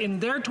 Speaker, that in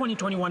their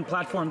 2021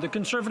 platform, the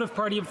Conservative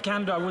Party of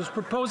Canada was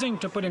proposing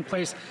to put in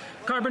place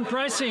carbon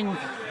pricing,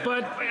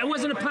 but it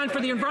wasn't a plan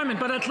for the environment.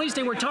 But at least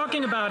they were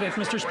talking about it,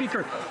 Mr.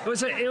 Speaker.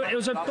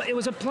 It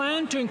was a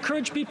plan to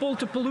encourage people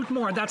to pollute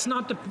more. That's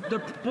not the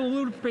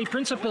pollute pay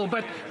principle,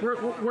 but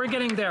we're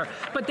getting there.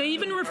 But they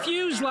even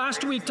refused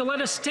last week to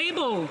let us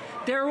table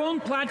their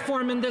own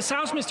platform in this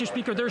House, Mr.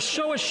 Speaker. They're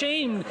so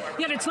ashamed.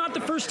 Yet it's not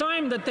the first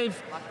time that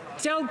they've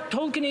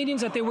told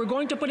Canadians that they were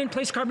going to put in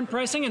place carbon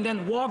pricing and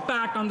then walk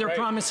back on their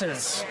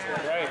promises.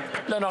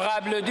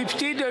 L'honorable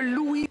député de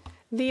Louis.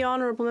 The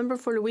honourable member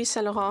for Louis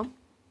Saint Laurent.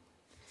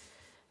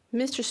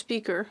 Mr.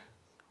 Speaker,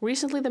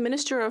 Recently, the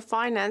Minister of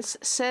Finance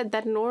said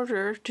that in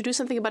order to do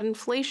something about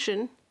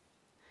inflation,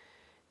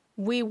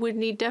 we would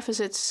need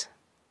deficits.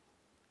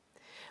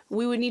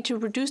 We would need to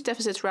reduce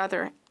deficits,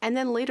 rather. And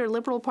then later,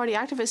 Liberal Party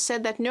activists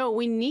said that, no,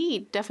 we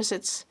need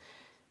deficits.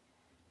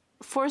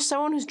 For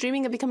someone who's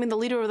dreaming of becoming the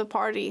leader of the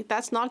party,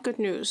 that's not good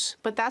news.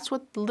 But that's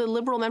what the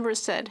Liberal members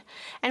said.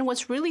 And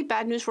what's really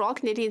bad news for all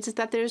Canadians is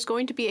that there's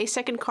going to be a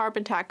second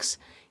carbon tax.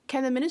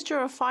 Can the Minister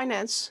of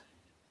Finance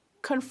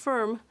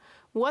confirm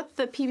what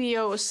the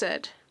PBO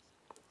said?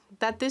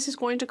 That this is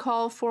going to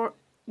cost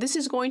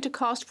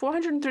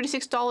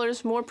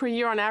 $436 more per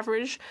year on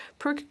average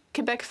per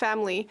Quebec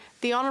family,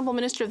 the Honourable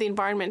Minister of the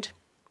Environment.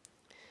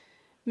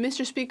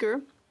 Mr.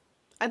 Speaker,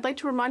 I'd like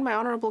to remind my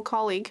honourable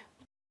colleague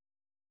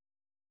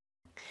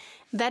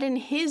that in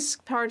his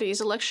party's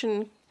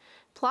election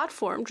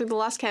platform during the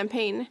last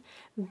campaign,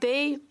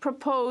 they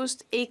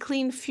proposed a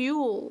clean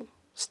fuel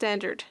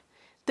standard.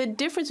 The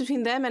difference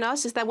between them and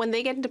us is that when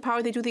they get into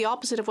power, they do the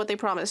opposite of what they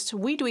promised.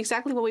 We do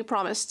exactly what we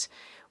promised.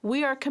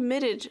 We are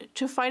committed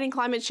to fighting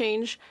climate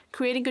change,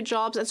 creating good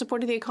jobs, and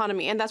supporting the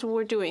economy, and that's what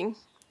we're doing.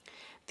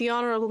 The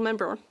Honourable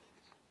Member.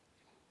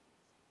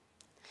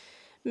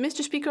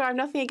 Mr. Speaker, I have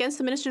nothing against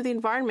the Minister of the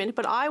Environment,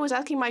 but I was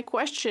asking my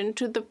question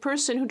to the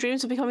person who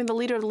dreams of becoming the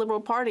leader of the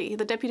Liberal Party,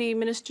 the Deputy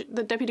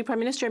Prime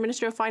Minister and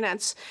Minister of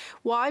Finance.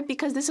 Why?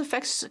 Because this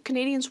affects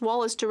Canadians'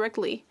 wallets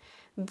directly.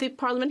 The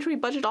Parliamentary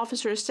Budget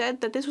Officer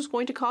said that this was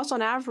going to cost,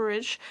 on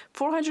average,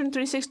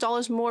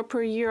 $436 more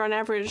per year on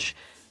average.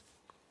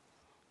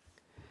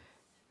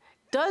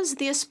 Does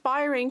the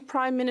aspiring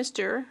Prime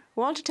Minister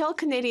want to tell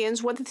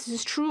Canadians whether this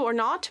is true or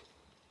not?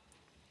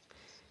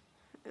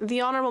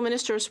 The Honourable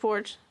Minister of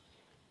Sport.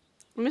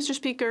 Mr.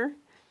 Speaker,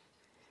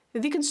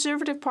 the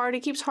Conservative Party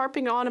keeps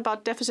harping on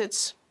about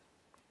deficits.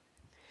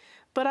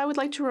 But I would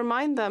like to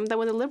remind them that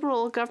when the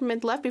Liberal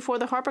government left before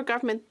the Harper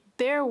government,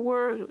 there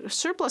were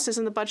surpluses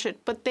in the budget,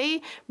 but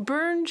they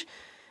burned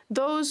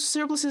those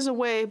surpluses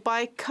away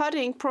by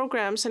cutting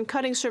programs and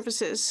cutting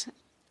services.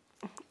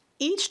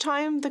 Each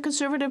time the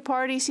Conservative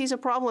Party sees a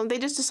problem, they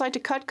just decide to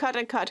cut, cut,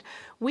 and cut.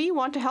 We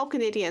want to help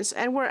Canadians,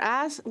 and we're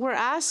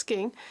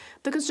asking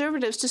the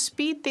Conservatives to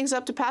speed things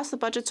up to pass the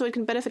budget so it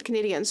can benefit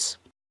Canadians.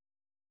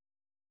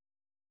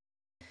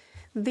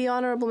 The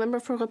Honourable Member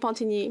for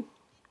Repentigny.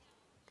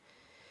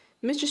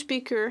 Mr.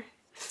 Speaker,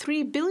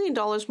 $3 billion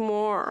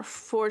more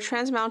for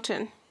Trans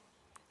Mountain.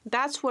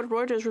 That's what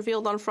Reuters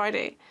revealed on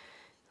Friday.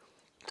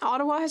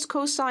 Ottawa has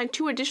co-signed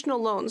 2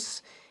 additional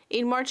loans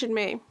in March and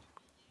May,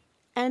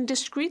 and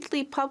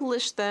discreetly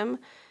published them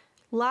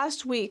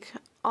last week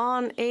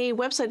on a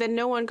website that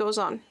no one goes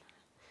on.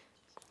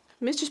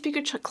 Mr.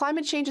 Speaker,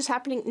 climate change is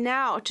happening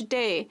now,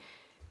 today.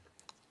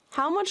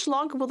 How much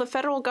longer will the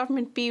federal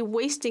government be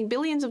wasting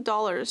billions of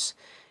dollars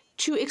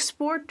to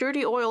export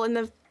dirty oil in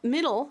the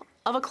middle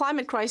of a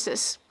climate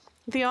crisis?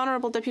 The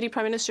Honourable Deputy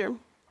Prime Minister.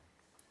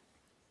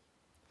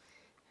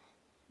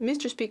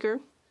 Mr.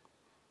 Speaker,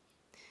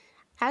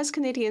 as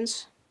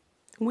Canadians,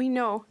 we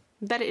know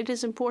that it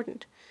is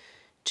important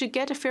to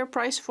get a fair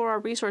price for our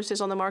resources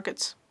on the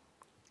markets.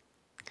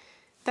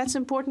 That's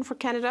important for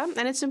Canada,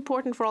 and it's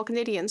important for all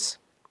Canadians.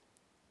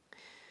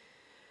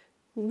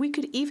 We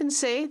could even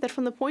say that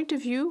from the point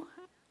of view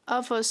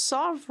of a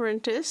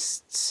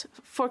sovereigntist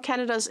for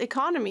Canada's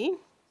economy,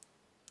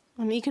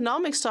 an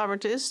economic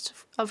sovereigntist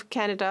of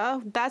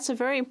Canada, that's a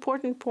very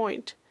important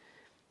point.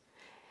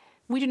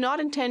 We do not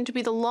intend to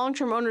be the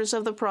long-term owners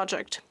of the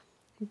project.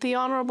 The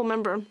Honourable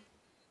Member.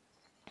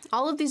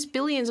 All of these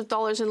billions of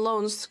dollars in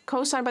loans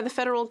co-signed by the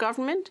federal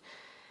government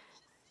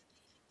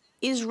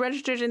is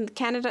registered in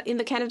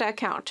the Canada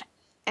account.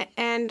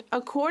 And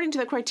according to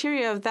the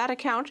criteria of that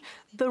account,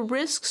 the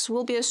risks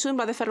will be assumed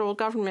by the federal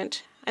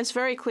government. It's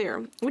very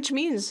clear, which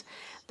means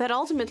that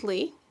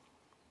ultimately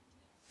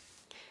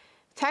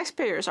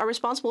taxpayers are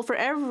responsible for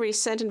every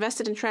cent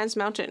invested in Trans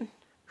Mountain.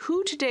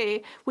 Who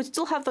today would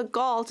still have the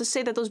gall to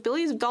say that those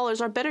billions of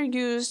dollars are better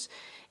used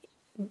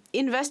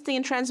investing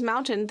in Trans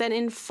Mountain than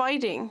in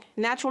fighting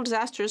natural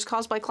disasters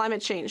caused by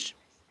climate change?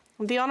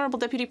 The Honourable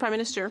Deputy Prime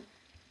Minister.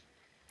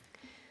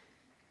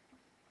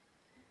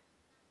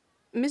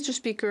 Mr.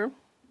 Speaker,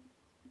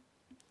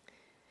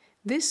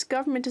 this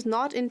government does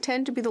not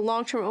intend to be the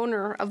long-term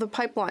owner of the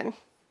pipeline.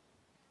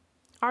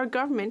 Our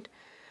government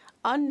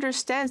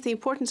understands the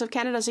importance of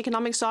Canada's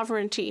economic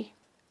sovereignty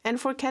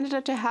and for Canada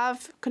to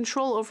have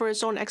control over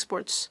its own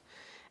exports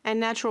and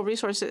natural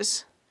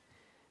resources.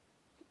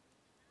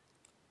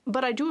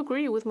 But I do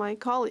agree with my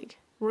colleague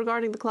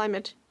regarding the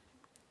climate.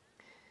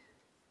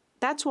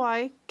 That's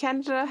why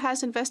Canada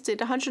has invested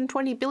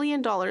 $120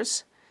 billion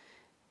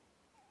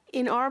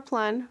in our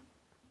plan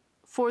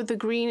for the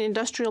green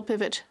industrial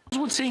pivot.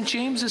 With St.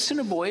 James,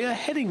 Assiniboia,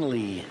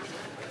 Headingley.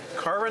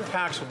 Carbon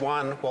Tax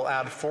 1 will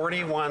add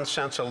 41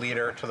 cents a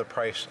litre to the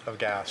price of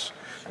gas.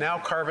 Now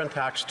Carbon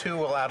Tax 2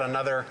 will add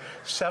another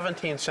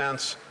 17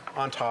 cents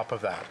on top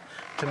of that.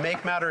 To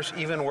make matters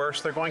even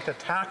worse, they're going to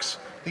tax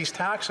these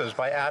taxes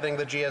by adding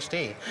the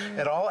GST.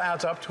 It all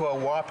adds up to a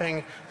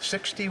whopping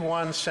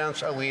 61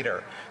 cents a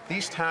litre.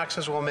 These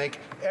taxes will make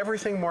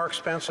everything more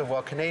expensive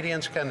while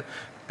Canadians can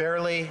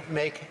barely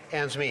make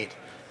ends meet.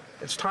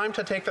 It's time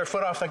to take their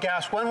foot off the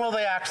gas. When will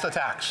they axe the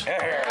tax?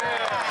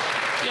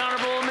 The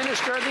Honourable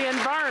Minister of the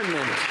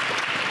Environment.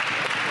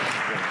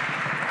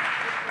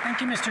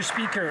 Thank you, Mr.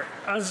 Speaker.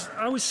 As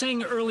I was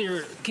saying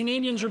earlier,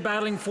 Canadians are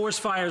battling forest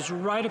fires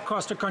right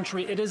across the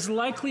country. It is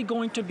likely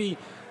going to be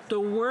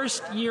the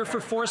worst year for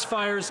forest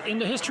fires in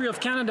the history of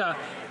Canada.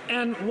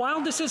 And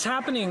while this is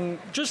happening,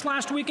 just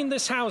last week in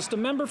this House, the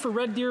member for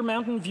Red Deer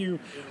Mountain View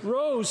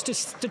rose to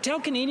tell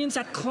Canadians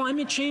that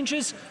climate change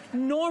is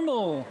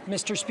normal,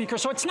 Mr. Speaker.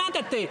 So it's not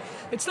that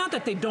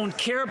they don't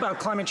care about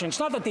climate change. It's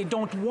not that they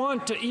don't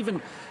want to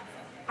even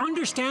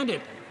understand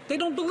it. They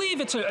don't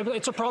believe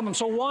it's a problem.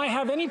 So why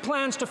have any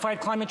plans to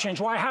fight climate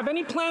change? Why have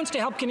any plans to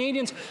help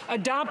Canadians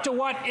adapt to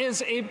what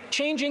is a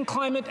changing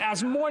climate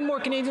as more and more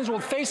Canadians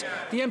will face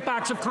the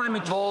impacts of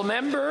climate change? Full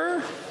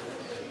member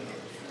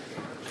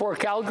for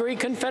Calgary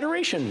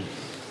Confederation.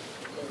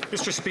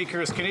 Mr.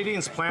 Speaker, as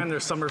Canadians plan their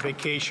summer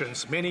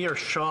vacations, many are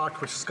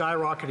shocked with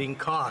skyrocketing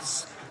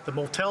costs, the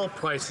motel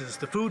prices,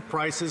 the food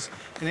prices,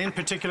 and in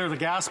particular the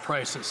gas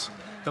prices.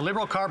 The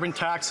Liberal carbon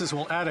taxes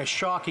will add a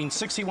shocking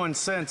 61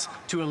 cents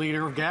to a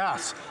litre of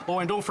gas. Oh,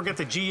 and don't forget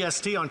the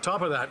GST on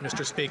top of that,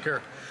 Mr.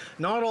 Speaker.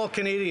 Not all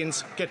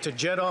Canadians get to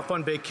jet off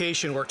on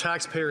vacation where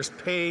taxpayers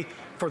pay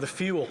for the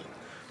fuel.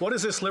 What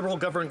is this Liberal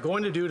government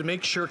going to do to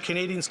make sure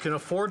Canadians can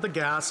afford the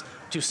gas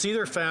to see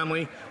their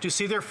family, to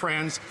see their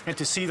friends, and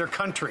to see their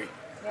country?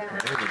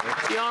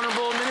 The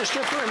Honourable Minister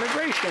for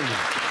Immigration.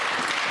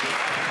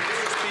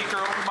 Speaker,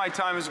 over my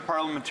time as a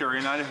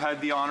parliamentarian, I've had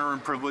the honour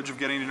and privilege of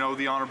getting to know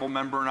the honourable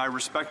member, and I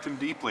respect him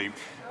deeply.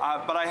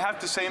 But I have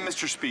to say,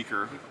 Mr.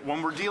 Speaker,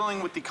 when we're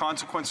dealing with the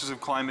consequences of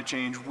climate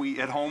change, we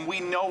at home, we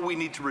know we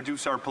need to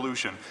reduce our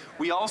pollution.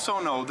 We also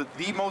know that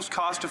the most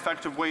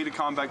cost-effective way to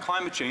combat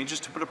climate change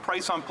is to put a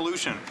price on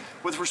pollution.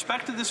 With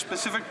respect to this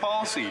specific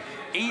policy,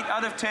 8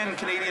 out of 10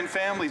 Canadian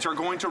families are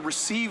going to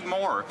receive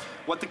more.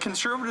 What the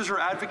Conservatives are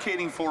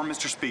advocating for,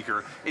 Mr.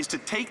 Speaker, is to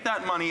take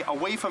that money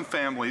away from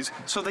families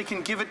so they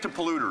can give it to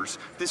polluters.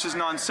 This is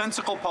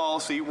nonsensical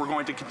policy. We're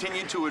going to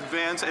continue to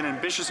advance an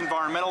ambitious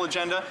environmental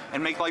agenda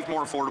and make life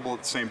more affordable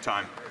at the same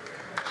time.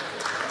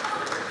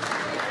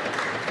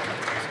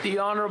 The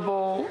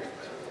Honourable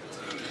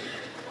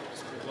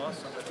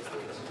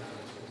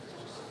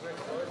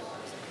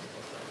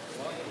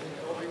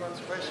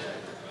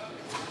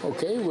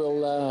Okay,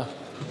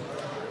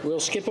 we'll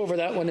skip over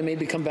that one and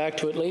maybe come back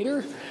to it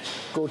later.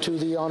 Go to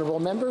the Honourable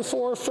Member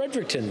for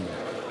Fredericton.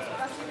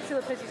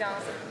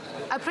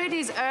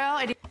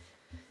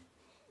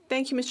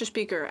 Thank you, Mr.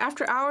 Speaker.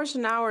 After hours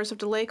and hours of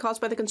delay caused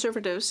by the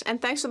Conservatives,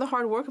 and thanks to the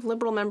hard work of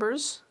Liberal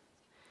members,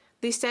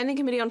 the Standing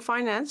Committee on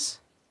Finance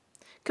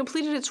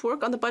completed its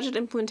work on the Budget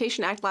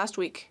Implementation Act last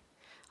week.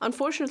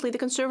 Unfortunately, the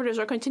Conservatives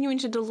are continuing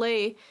to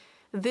delay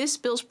this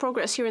bill's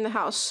progress here in the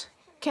House.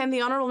 Can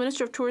the Honourable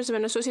Minister of Tourism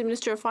and Associate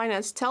Minister of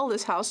Finance tell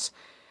this House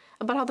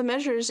about how the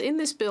measures in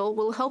this bill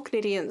will help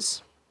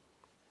Canadians?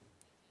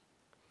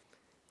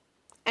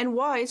 And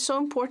why it's so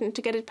important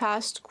to get it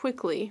passed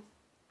quickly?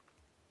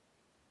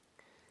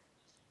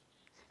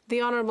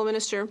 The Honourable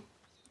Minister.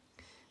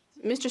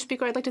 Mr.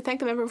 Speaker, I'd like to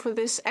thank the member for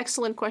this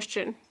excellent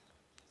question.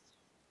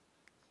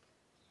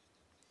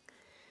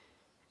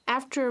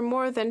 After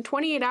more than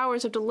 28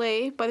 hours of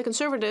delay by the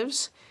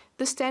Conservatives,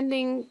 the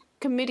Standing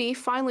Committee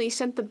finally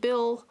sent the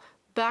bill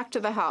back to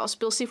the House,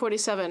 Bill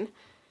C-47.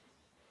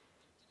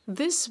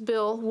 This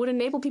bill would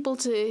enable people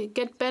to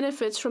get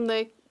benefits from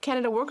the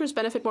Canada Workers'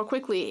 Benefit more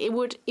quickly. It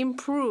would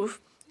improve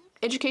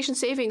education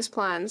savings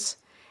plans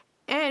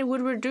and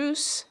would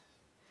reduce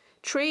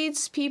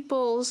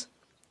tradespeople's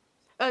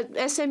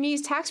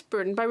SMEs' tax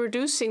burden by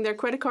reducing their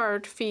credit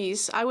card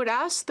fees. I would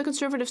ask the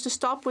Conservatives to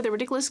stop with their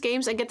ridiculous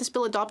games and get this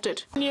bill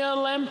adopted. Tanya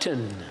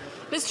Lambton.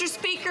 Mr.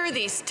 Speaker,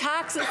 these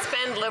tax and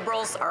spend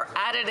Liberals are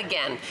at it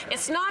again.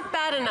 It's not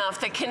bad enough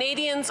that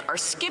Canadians are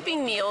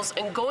skipping meals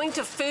and going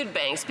to food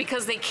banks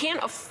because they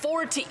can't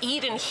afford to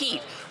eat and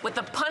heat with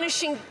the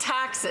punishing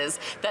taxes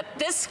that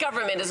this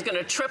government is going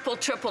to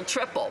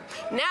triple.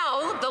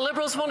 Now, the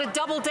Liberals want to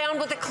double down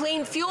with a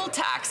clean fuel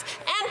tax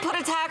and put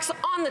a tax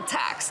on the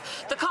tax.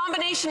 The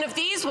combination of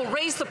these will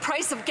raise the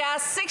price of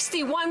gas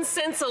 61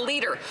 cents a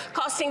litre,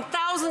 costing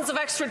thousands of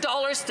extra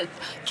dollars to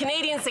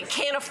Canadians that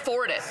can't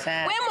afford it.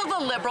 When will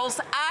the Liberals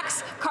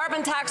axe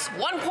carbon tax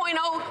 1.0,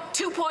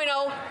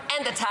 2.0,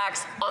 and the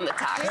tax on the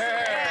tax?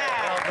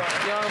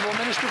 The Honourable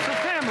Minister for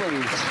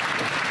Families.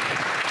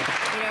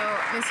 You know,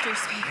 Mr.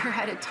 Speaker,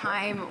 at a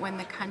time when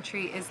the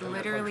country is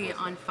literally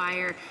on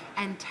fire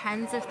and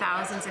tens of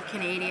thousands of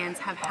Canadians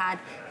have had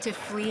to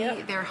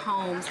flee their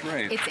homes,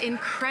 it's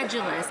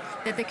incredulous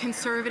that the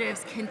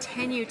Conservatives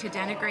continue to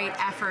denigrate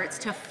efforts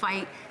to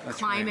fight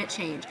climate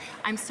change.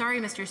 I'm sorry,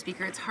 Mr.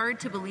 Speaker, it's hard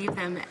to believe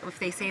them if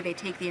they say they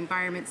take the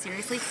environment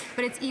seriously,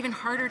 but it's even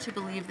harder to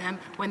believe them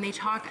when they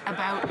talk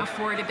about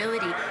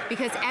affordability,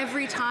 because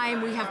every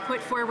time we have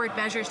put forward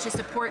measures to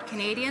support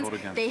Canadians,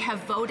 they have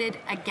voted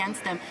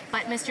against them.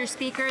 But, Mr.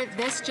 Speaker,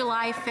 this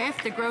July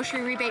 5th, the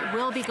grocery rebate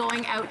will be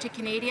going out to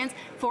Canadians,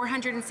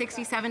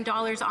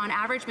 $467 on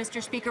average.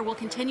 Mr. Speaker, will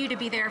continue to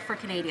be there for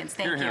Canadians.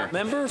 Thank you.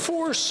 Member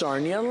for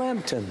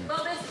Sarnia-Lambton.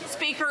 Well,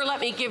 Speaker, let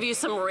me give you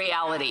some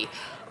reality.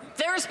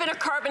 There's been a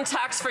carbon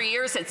tax for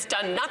years. It's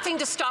done nothing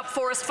to stop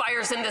forest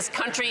fires in this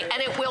country,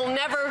 and it will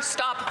never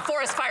stop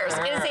forest fires.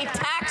 It is a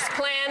tax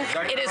plan.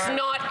 It is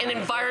not an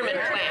environment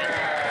plan.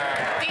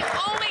 The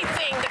only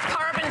thing the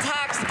carbon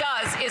tax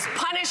does is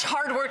punish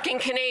hardworking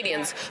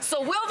Canadians.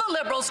 So will the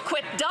Liberals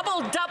quit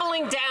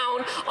doubling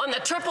down on the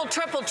triple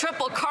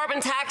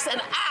carbon tax and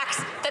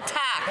axe the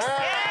tax?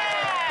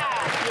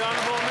 The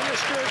Honourable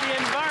Minister of the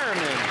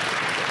Environment.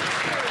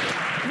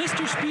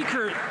 Mr.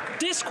 Speaker,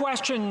 this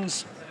question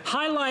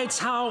highlights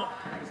how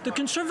the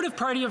Conservative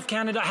Party of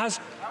Canada has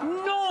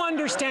no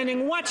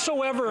understanding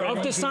whatsoever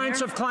of the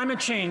science of climate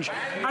change.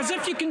 As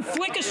if you can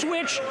flick a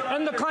switch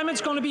and the climate's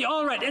going to be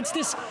all right. It's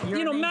this,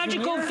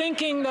 magical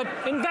thinking that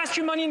invest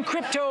your money in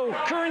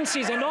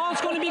cryptocurrencies and all's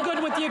going to be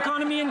good with the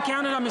economy in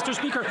Canada, Mr.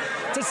 Speaker.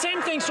 It's the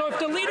same thing. So if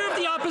the Leader of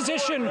the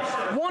Opposition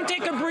won't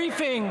take a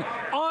briefing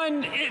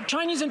on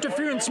Chinese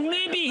interference,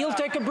 maybe he'll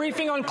take a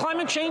briefing on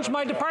climate change.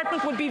 My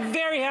department would be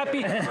very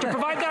happy to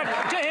provide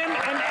that to him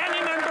and any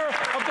member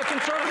of the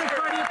Conservative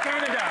Party of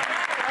Canada.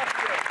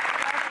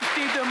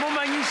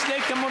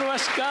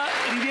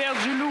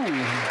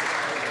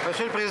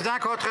 Monsieur le Président,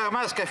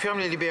 contrairement à ce qu'affirment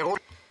les libéraux.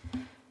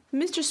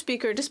 Mr.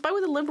 Speaker, despite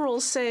what the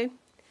Liberals say,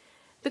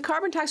 the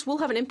carbon tax will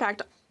have an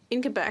impact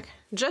in Quebec,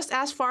 just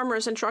as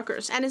farmers and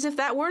truckers. And as if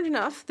that weren't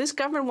enough, this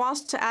government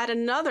wants to add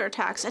another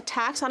tax, a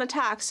tax on a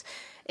tax.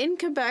 In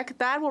Quebec,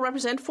 that will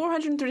represent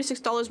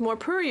 $436 more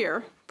per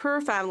year, per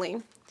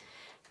family.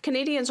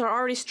 Canadians are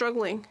already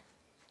struggling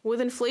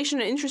with inflation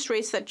and interest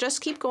rates that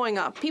just keep going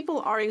up.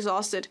 People are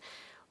exhausted.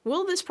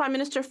 Will this Prime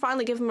Minister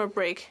finally give him a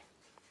break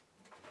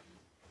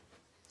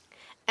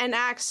and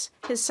axe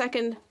his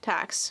second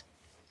tax?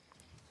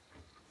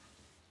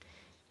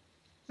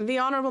 The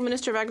Honourable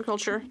Minister of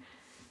Agriculture.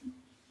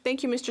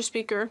 Thank you, Mr.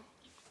 Speaker.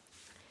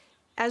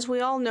 As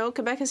we all know,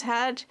 Quebec has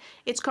had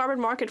its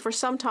carbon market for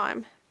some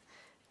time.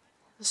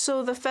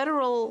 So the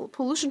federal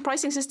pollution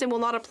pricing system will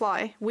not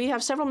apply. We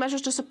have several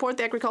measures to support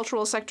the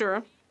agricultural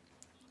sector,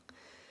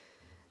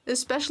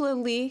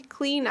 especially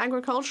clean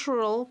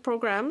agricultural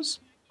programs.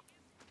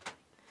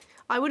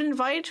 I would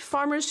invite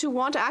farmers who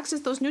want to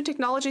access those new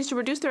technologies to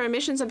reduce their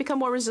emissions and become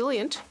more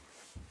resilient.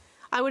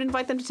 I would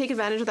invite them to take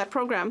advantage of that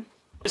program.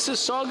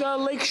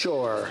 Mississauga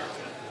Lakeshore.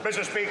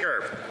 Mr.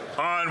 Speaker,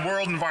 on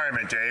World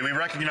Environment Day, we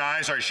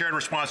recognize our shared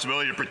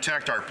responsibility to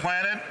protect our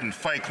planet and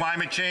fight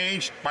climate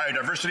change,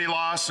 biodiversity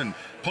loss, and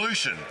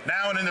pollution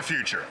now and in the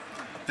future.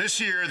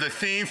 This year, the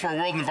theme for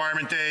World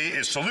Environment Day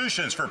is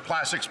Solutions for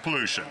Plastics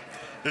Pollution.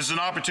 This is an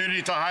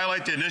opportunity to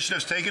highlight the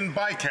initiatives taken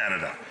by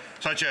Canada,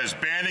 such as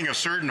banning of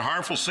certain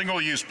harmful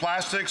single-use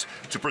plastics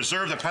to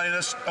preserve the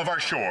cleanliness of our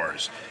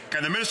shores.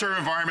 Can the Minister of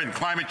Environment and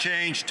Climate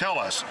Change tell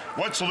us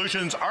what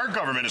solutions our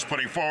government is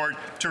putting forward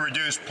to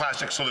reduce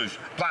plastic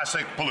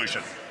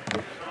pollution?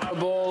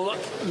 Honourable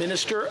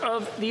Minister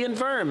of the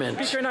Environment.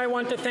 Speaker, and I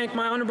want to thank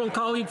my honourable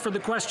colleague for the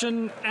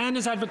question and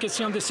his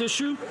advocacy on this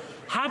issue.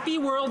 Happy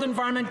World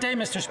Environment Day,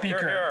 Mr.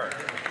 Speaker.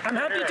 I'm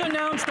happy to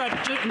announce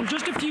that in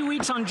just a few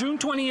weeks, on June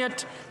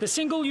 20th, the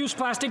single-use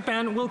plastic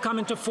ban will come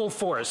into full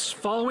force.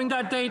 Following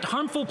that date,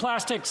 harmful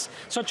plastics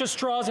such as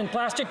straws and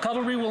plastic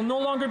cutlery will no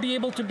longer be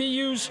able to be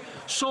used,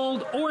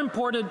 sold, or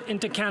imported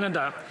into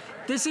Canada.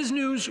 This is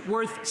news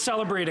worth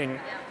celebrating.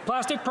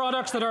 Plastic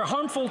products that are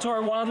harmful to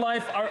our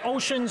wildlife, our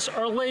oceans,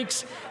 our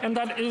lakes, and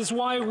that is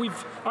why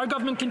our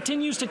government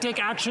continues to take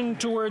action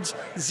towards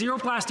zero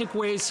plastic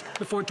waste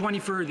before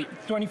 2040.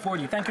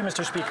 Thank you,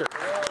 Mr. Speaker.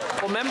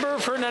 Member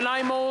for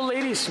Nanaimo,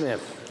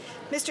 Ladysmith.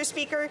 Mr.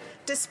 Speaker,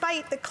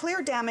 despite the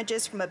clear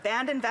damages from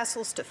abandoned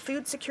vessels to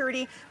food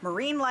security,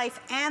 marine life,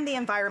 and the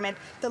environment,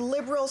 the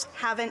Liberals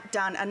haven't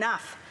done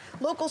enough.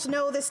 Locals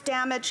know this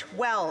damage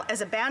well,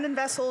 as abandoned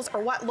vessels,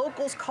 or what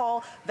locals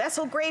call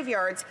vessel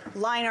graveyards,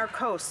 line our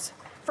coasts.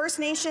 First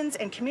Nations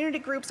and community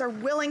groups are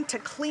willing to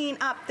clean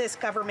up this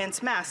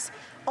government's mess.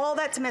 All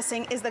that's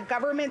missing is the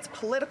government's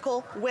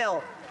political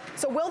will.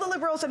 So will the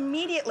Liberals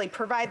immediately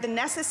provide the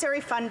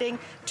necessary funding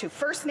to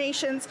First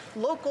Nations,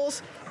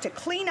 locals, to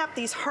clean up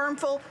these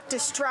harmful,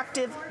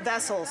 destructive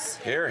vessels?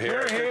 Hear,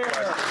 hear. Hear,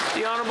 hear.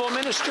 The Honourable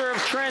Minister of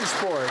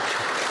Transport.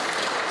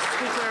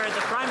 Speaker,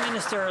 the Prime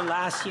Minister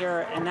last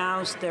year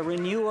announced the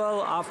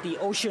renewal of the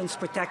Oceans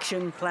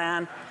Protection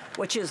Plan,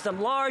 which is the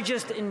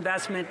largest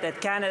investment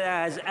that Canada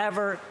has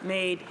ever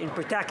made in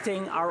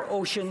protecting our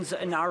oceans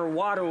and our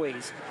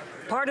waterways.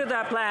 Part of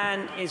that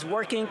plan is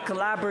working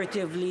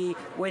collaboratively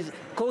with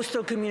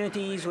coastal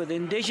communities, with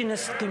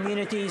indigenous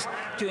communities,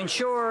 to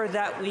ensure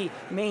that we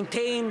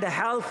maintain the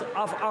health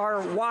of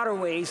our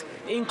waterways,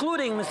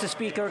 including, Mr.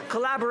 Speaker,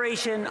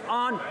 collaboration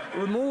on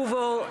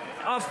removal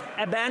of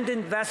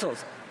abandoned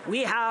vessels.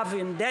 We have,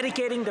 in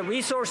dedicating the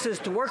resources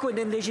to work with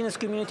indigenous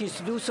communities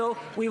to do so,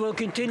 we will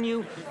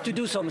continue to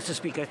do so, Mr.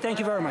 Speaker. Thank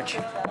you very much.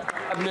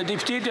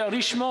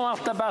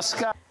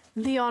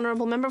 The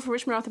Honourable Member for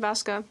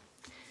Richmond-Arthabaska.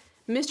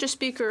 Mr.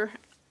 Speaker,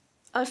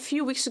 a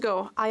few weeks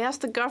ago, I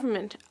asked the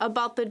government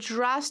about the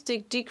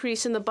drastic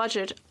decrease in the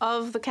budget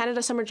of the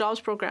Canada Summer Jobs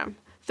Program,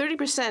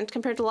 30%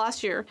 compared to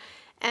last year,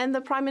 and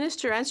the Prime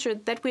Minister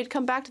answered that we had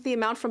come back to the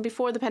amount from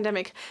before the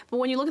pandemic. But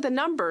when you look at the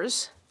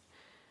numbers,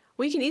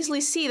 we can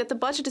easily see that the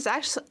budget is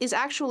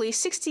actually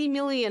 $60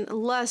 million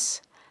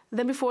less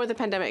than before the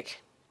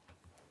pandemic.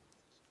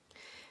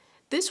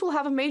 This will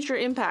have a major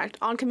impact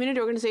on community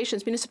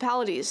organizations,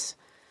 municipalities,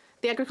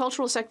 the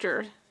agricultural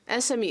sector,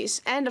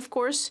 SMEs, and of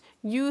course,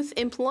 youth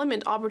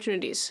employment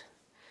opportunities.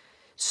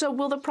 So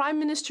will the Prime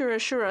Minister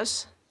assure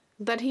us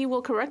that he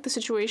will correct the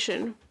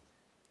situation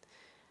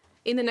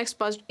in the next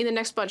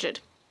budget?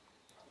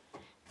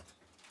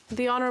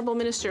 The Honourable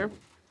Minister.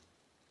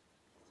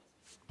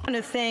 I want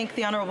to thank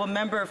the Honourable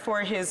Member for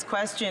his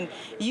question.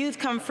 Youth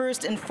come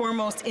first and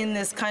foremost in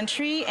this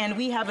country, and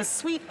we have a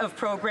suite of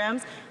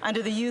programs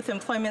under the Youth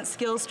Employment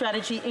Skills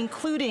Strategy,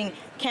 including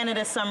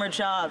Canada Summer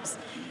Jobs.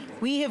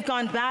 We have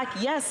gone back,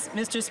 yes,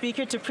 Mr.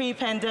 Speaker, to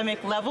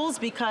pre-pandemic levels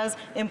because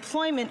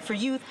employment for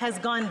youth has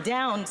gone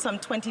down some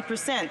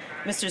 20%,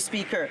 Mr.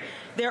 Speaker.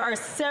 There are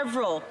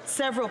several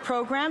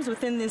programs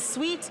within this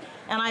suite,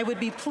 and I would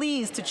be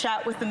pleased to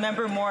chat with the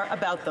member more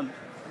about them.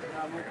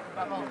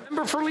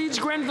 Member for Leeds,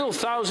 Grenville,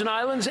 Thousand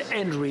Islands,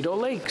 and Rideau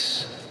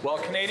Lakes. While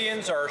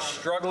Canadians are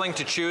struggling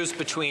to choose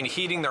between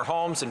heating their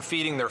homes and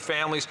feeding their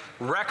families,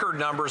 record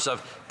numbers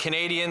of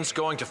Canadians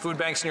going to food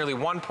banks, nearly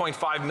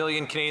 1.5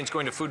 million Canadians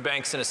going to food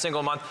banks in a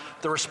single month.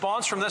 The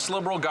response from this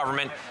Liberal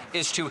government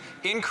is to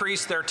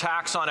increase their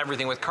tax on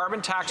everything. With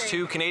carbon tax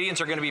too, Canadians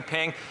are going to be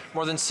paying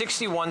more than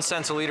 61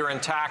 cents a litre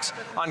in tax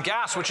on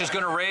gas, which is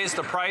going to raise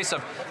the price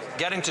of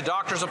getting to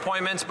doctor's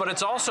appointments, but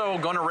it's also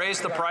going to raise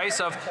the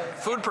price of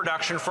food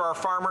production for our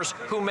farmers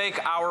who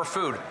make our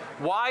food.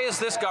 Why is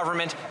this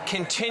government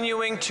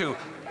continuing to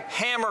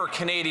hammer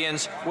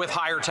Canadians with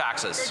higher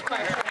taxes?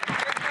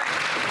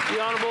 The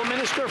Honourable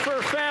Minister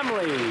for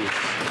Families.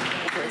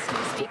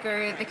 Mr.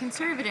 Speaker, the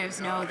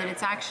Conservatives know that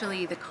it's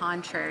actually the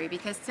contrary,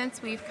 because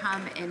since we've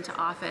come into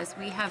office,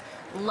 we have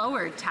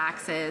lowered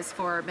taxes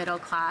for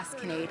middle-class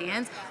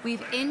Canadians,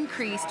 we've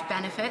increased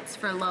benefits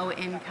for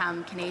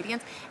low-income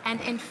Canadians, and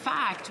in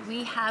fact,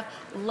 we have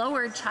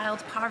lowered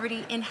child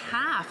poverty in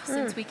half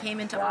since we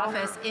came into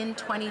office in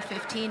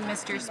 2015,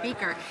 Mr.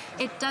 Speaker.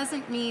 It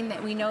doesn't mean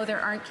that we know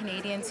there aren't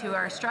Canadians who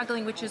are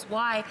struggling, which is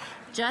why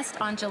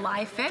just on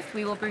July 5th,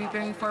 we will be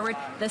bringing forward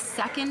the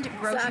second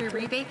grocery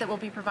rebate that will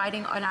be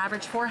providing on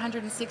average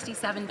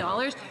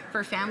 $467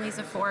 for families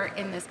of four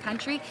in this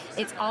country.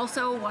 It's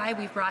also why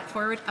we've brought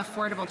forward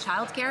affordable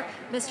childcare.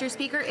 Mr.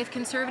 Speaker, if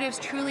Conservatives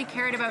truly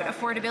cared about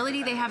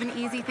affordability, they have an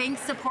easy thing: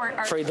 support our...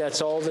 I'm afraid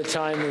that's all the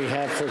time we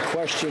have for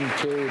question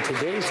period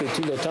today. C'est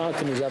tout le temps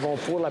que nous avons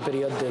pour la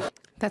période de...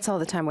 That's all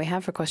the time we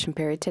have for question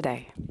period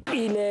today.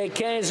 Il est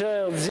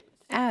 15h10.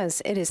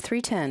 As it is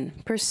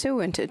 3:10,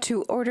 pursuant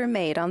to order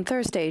made on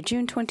Thursday,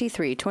 June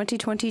 23,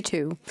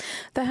 2022,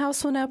 the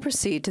House will now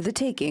proceed to the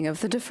taking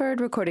of the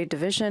deferred recording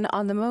division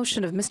on the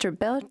motion of Mr.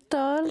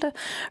 Berthold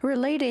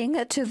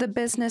relating to the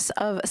business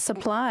of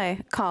supply.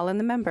 Call in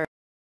the member.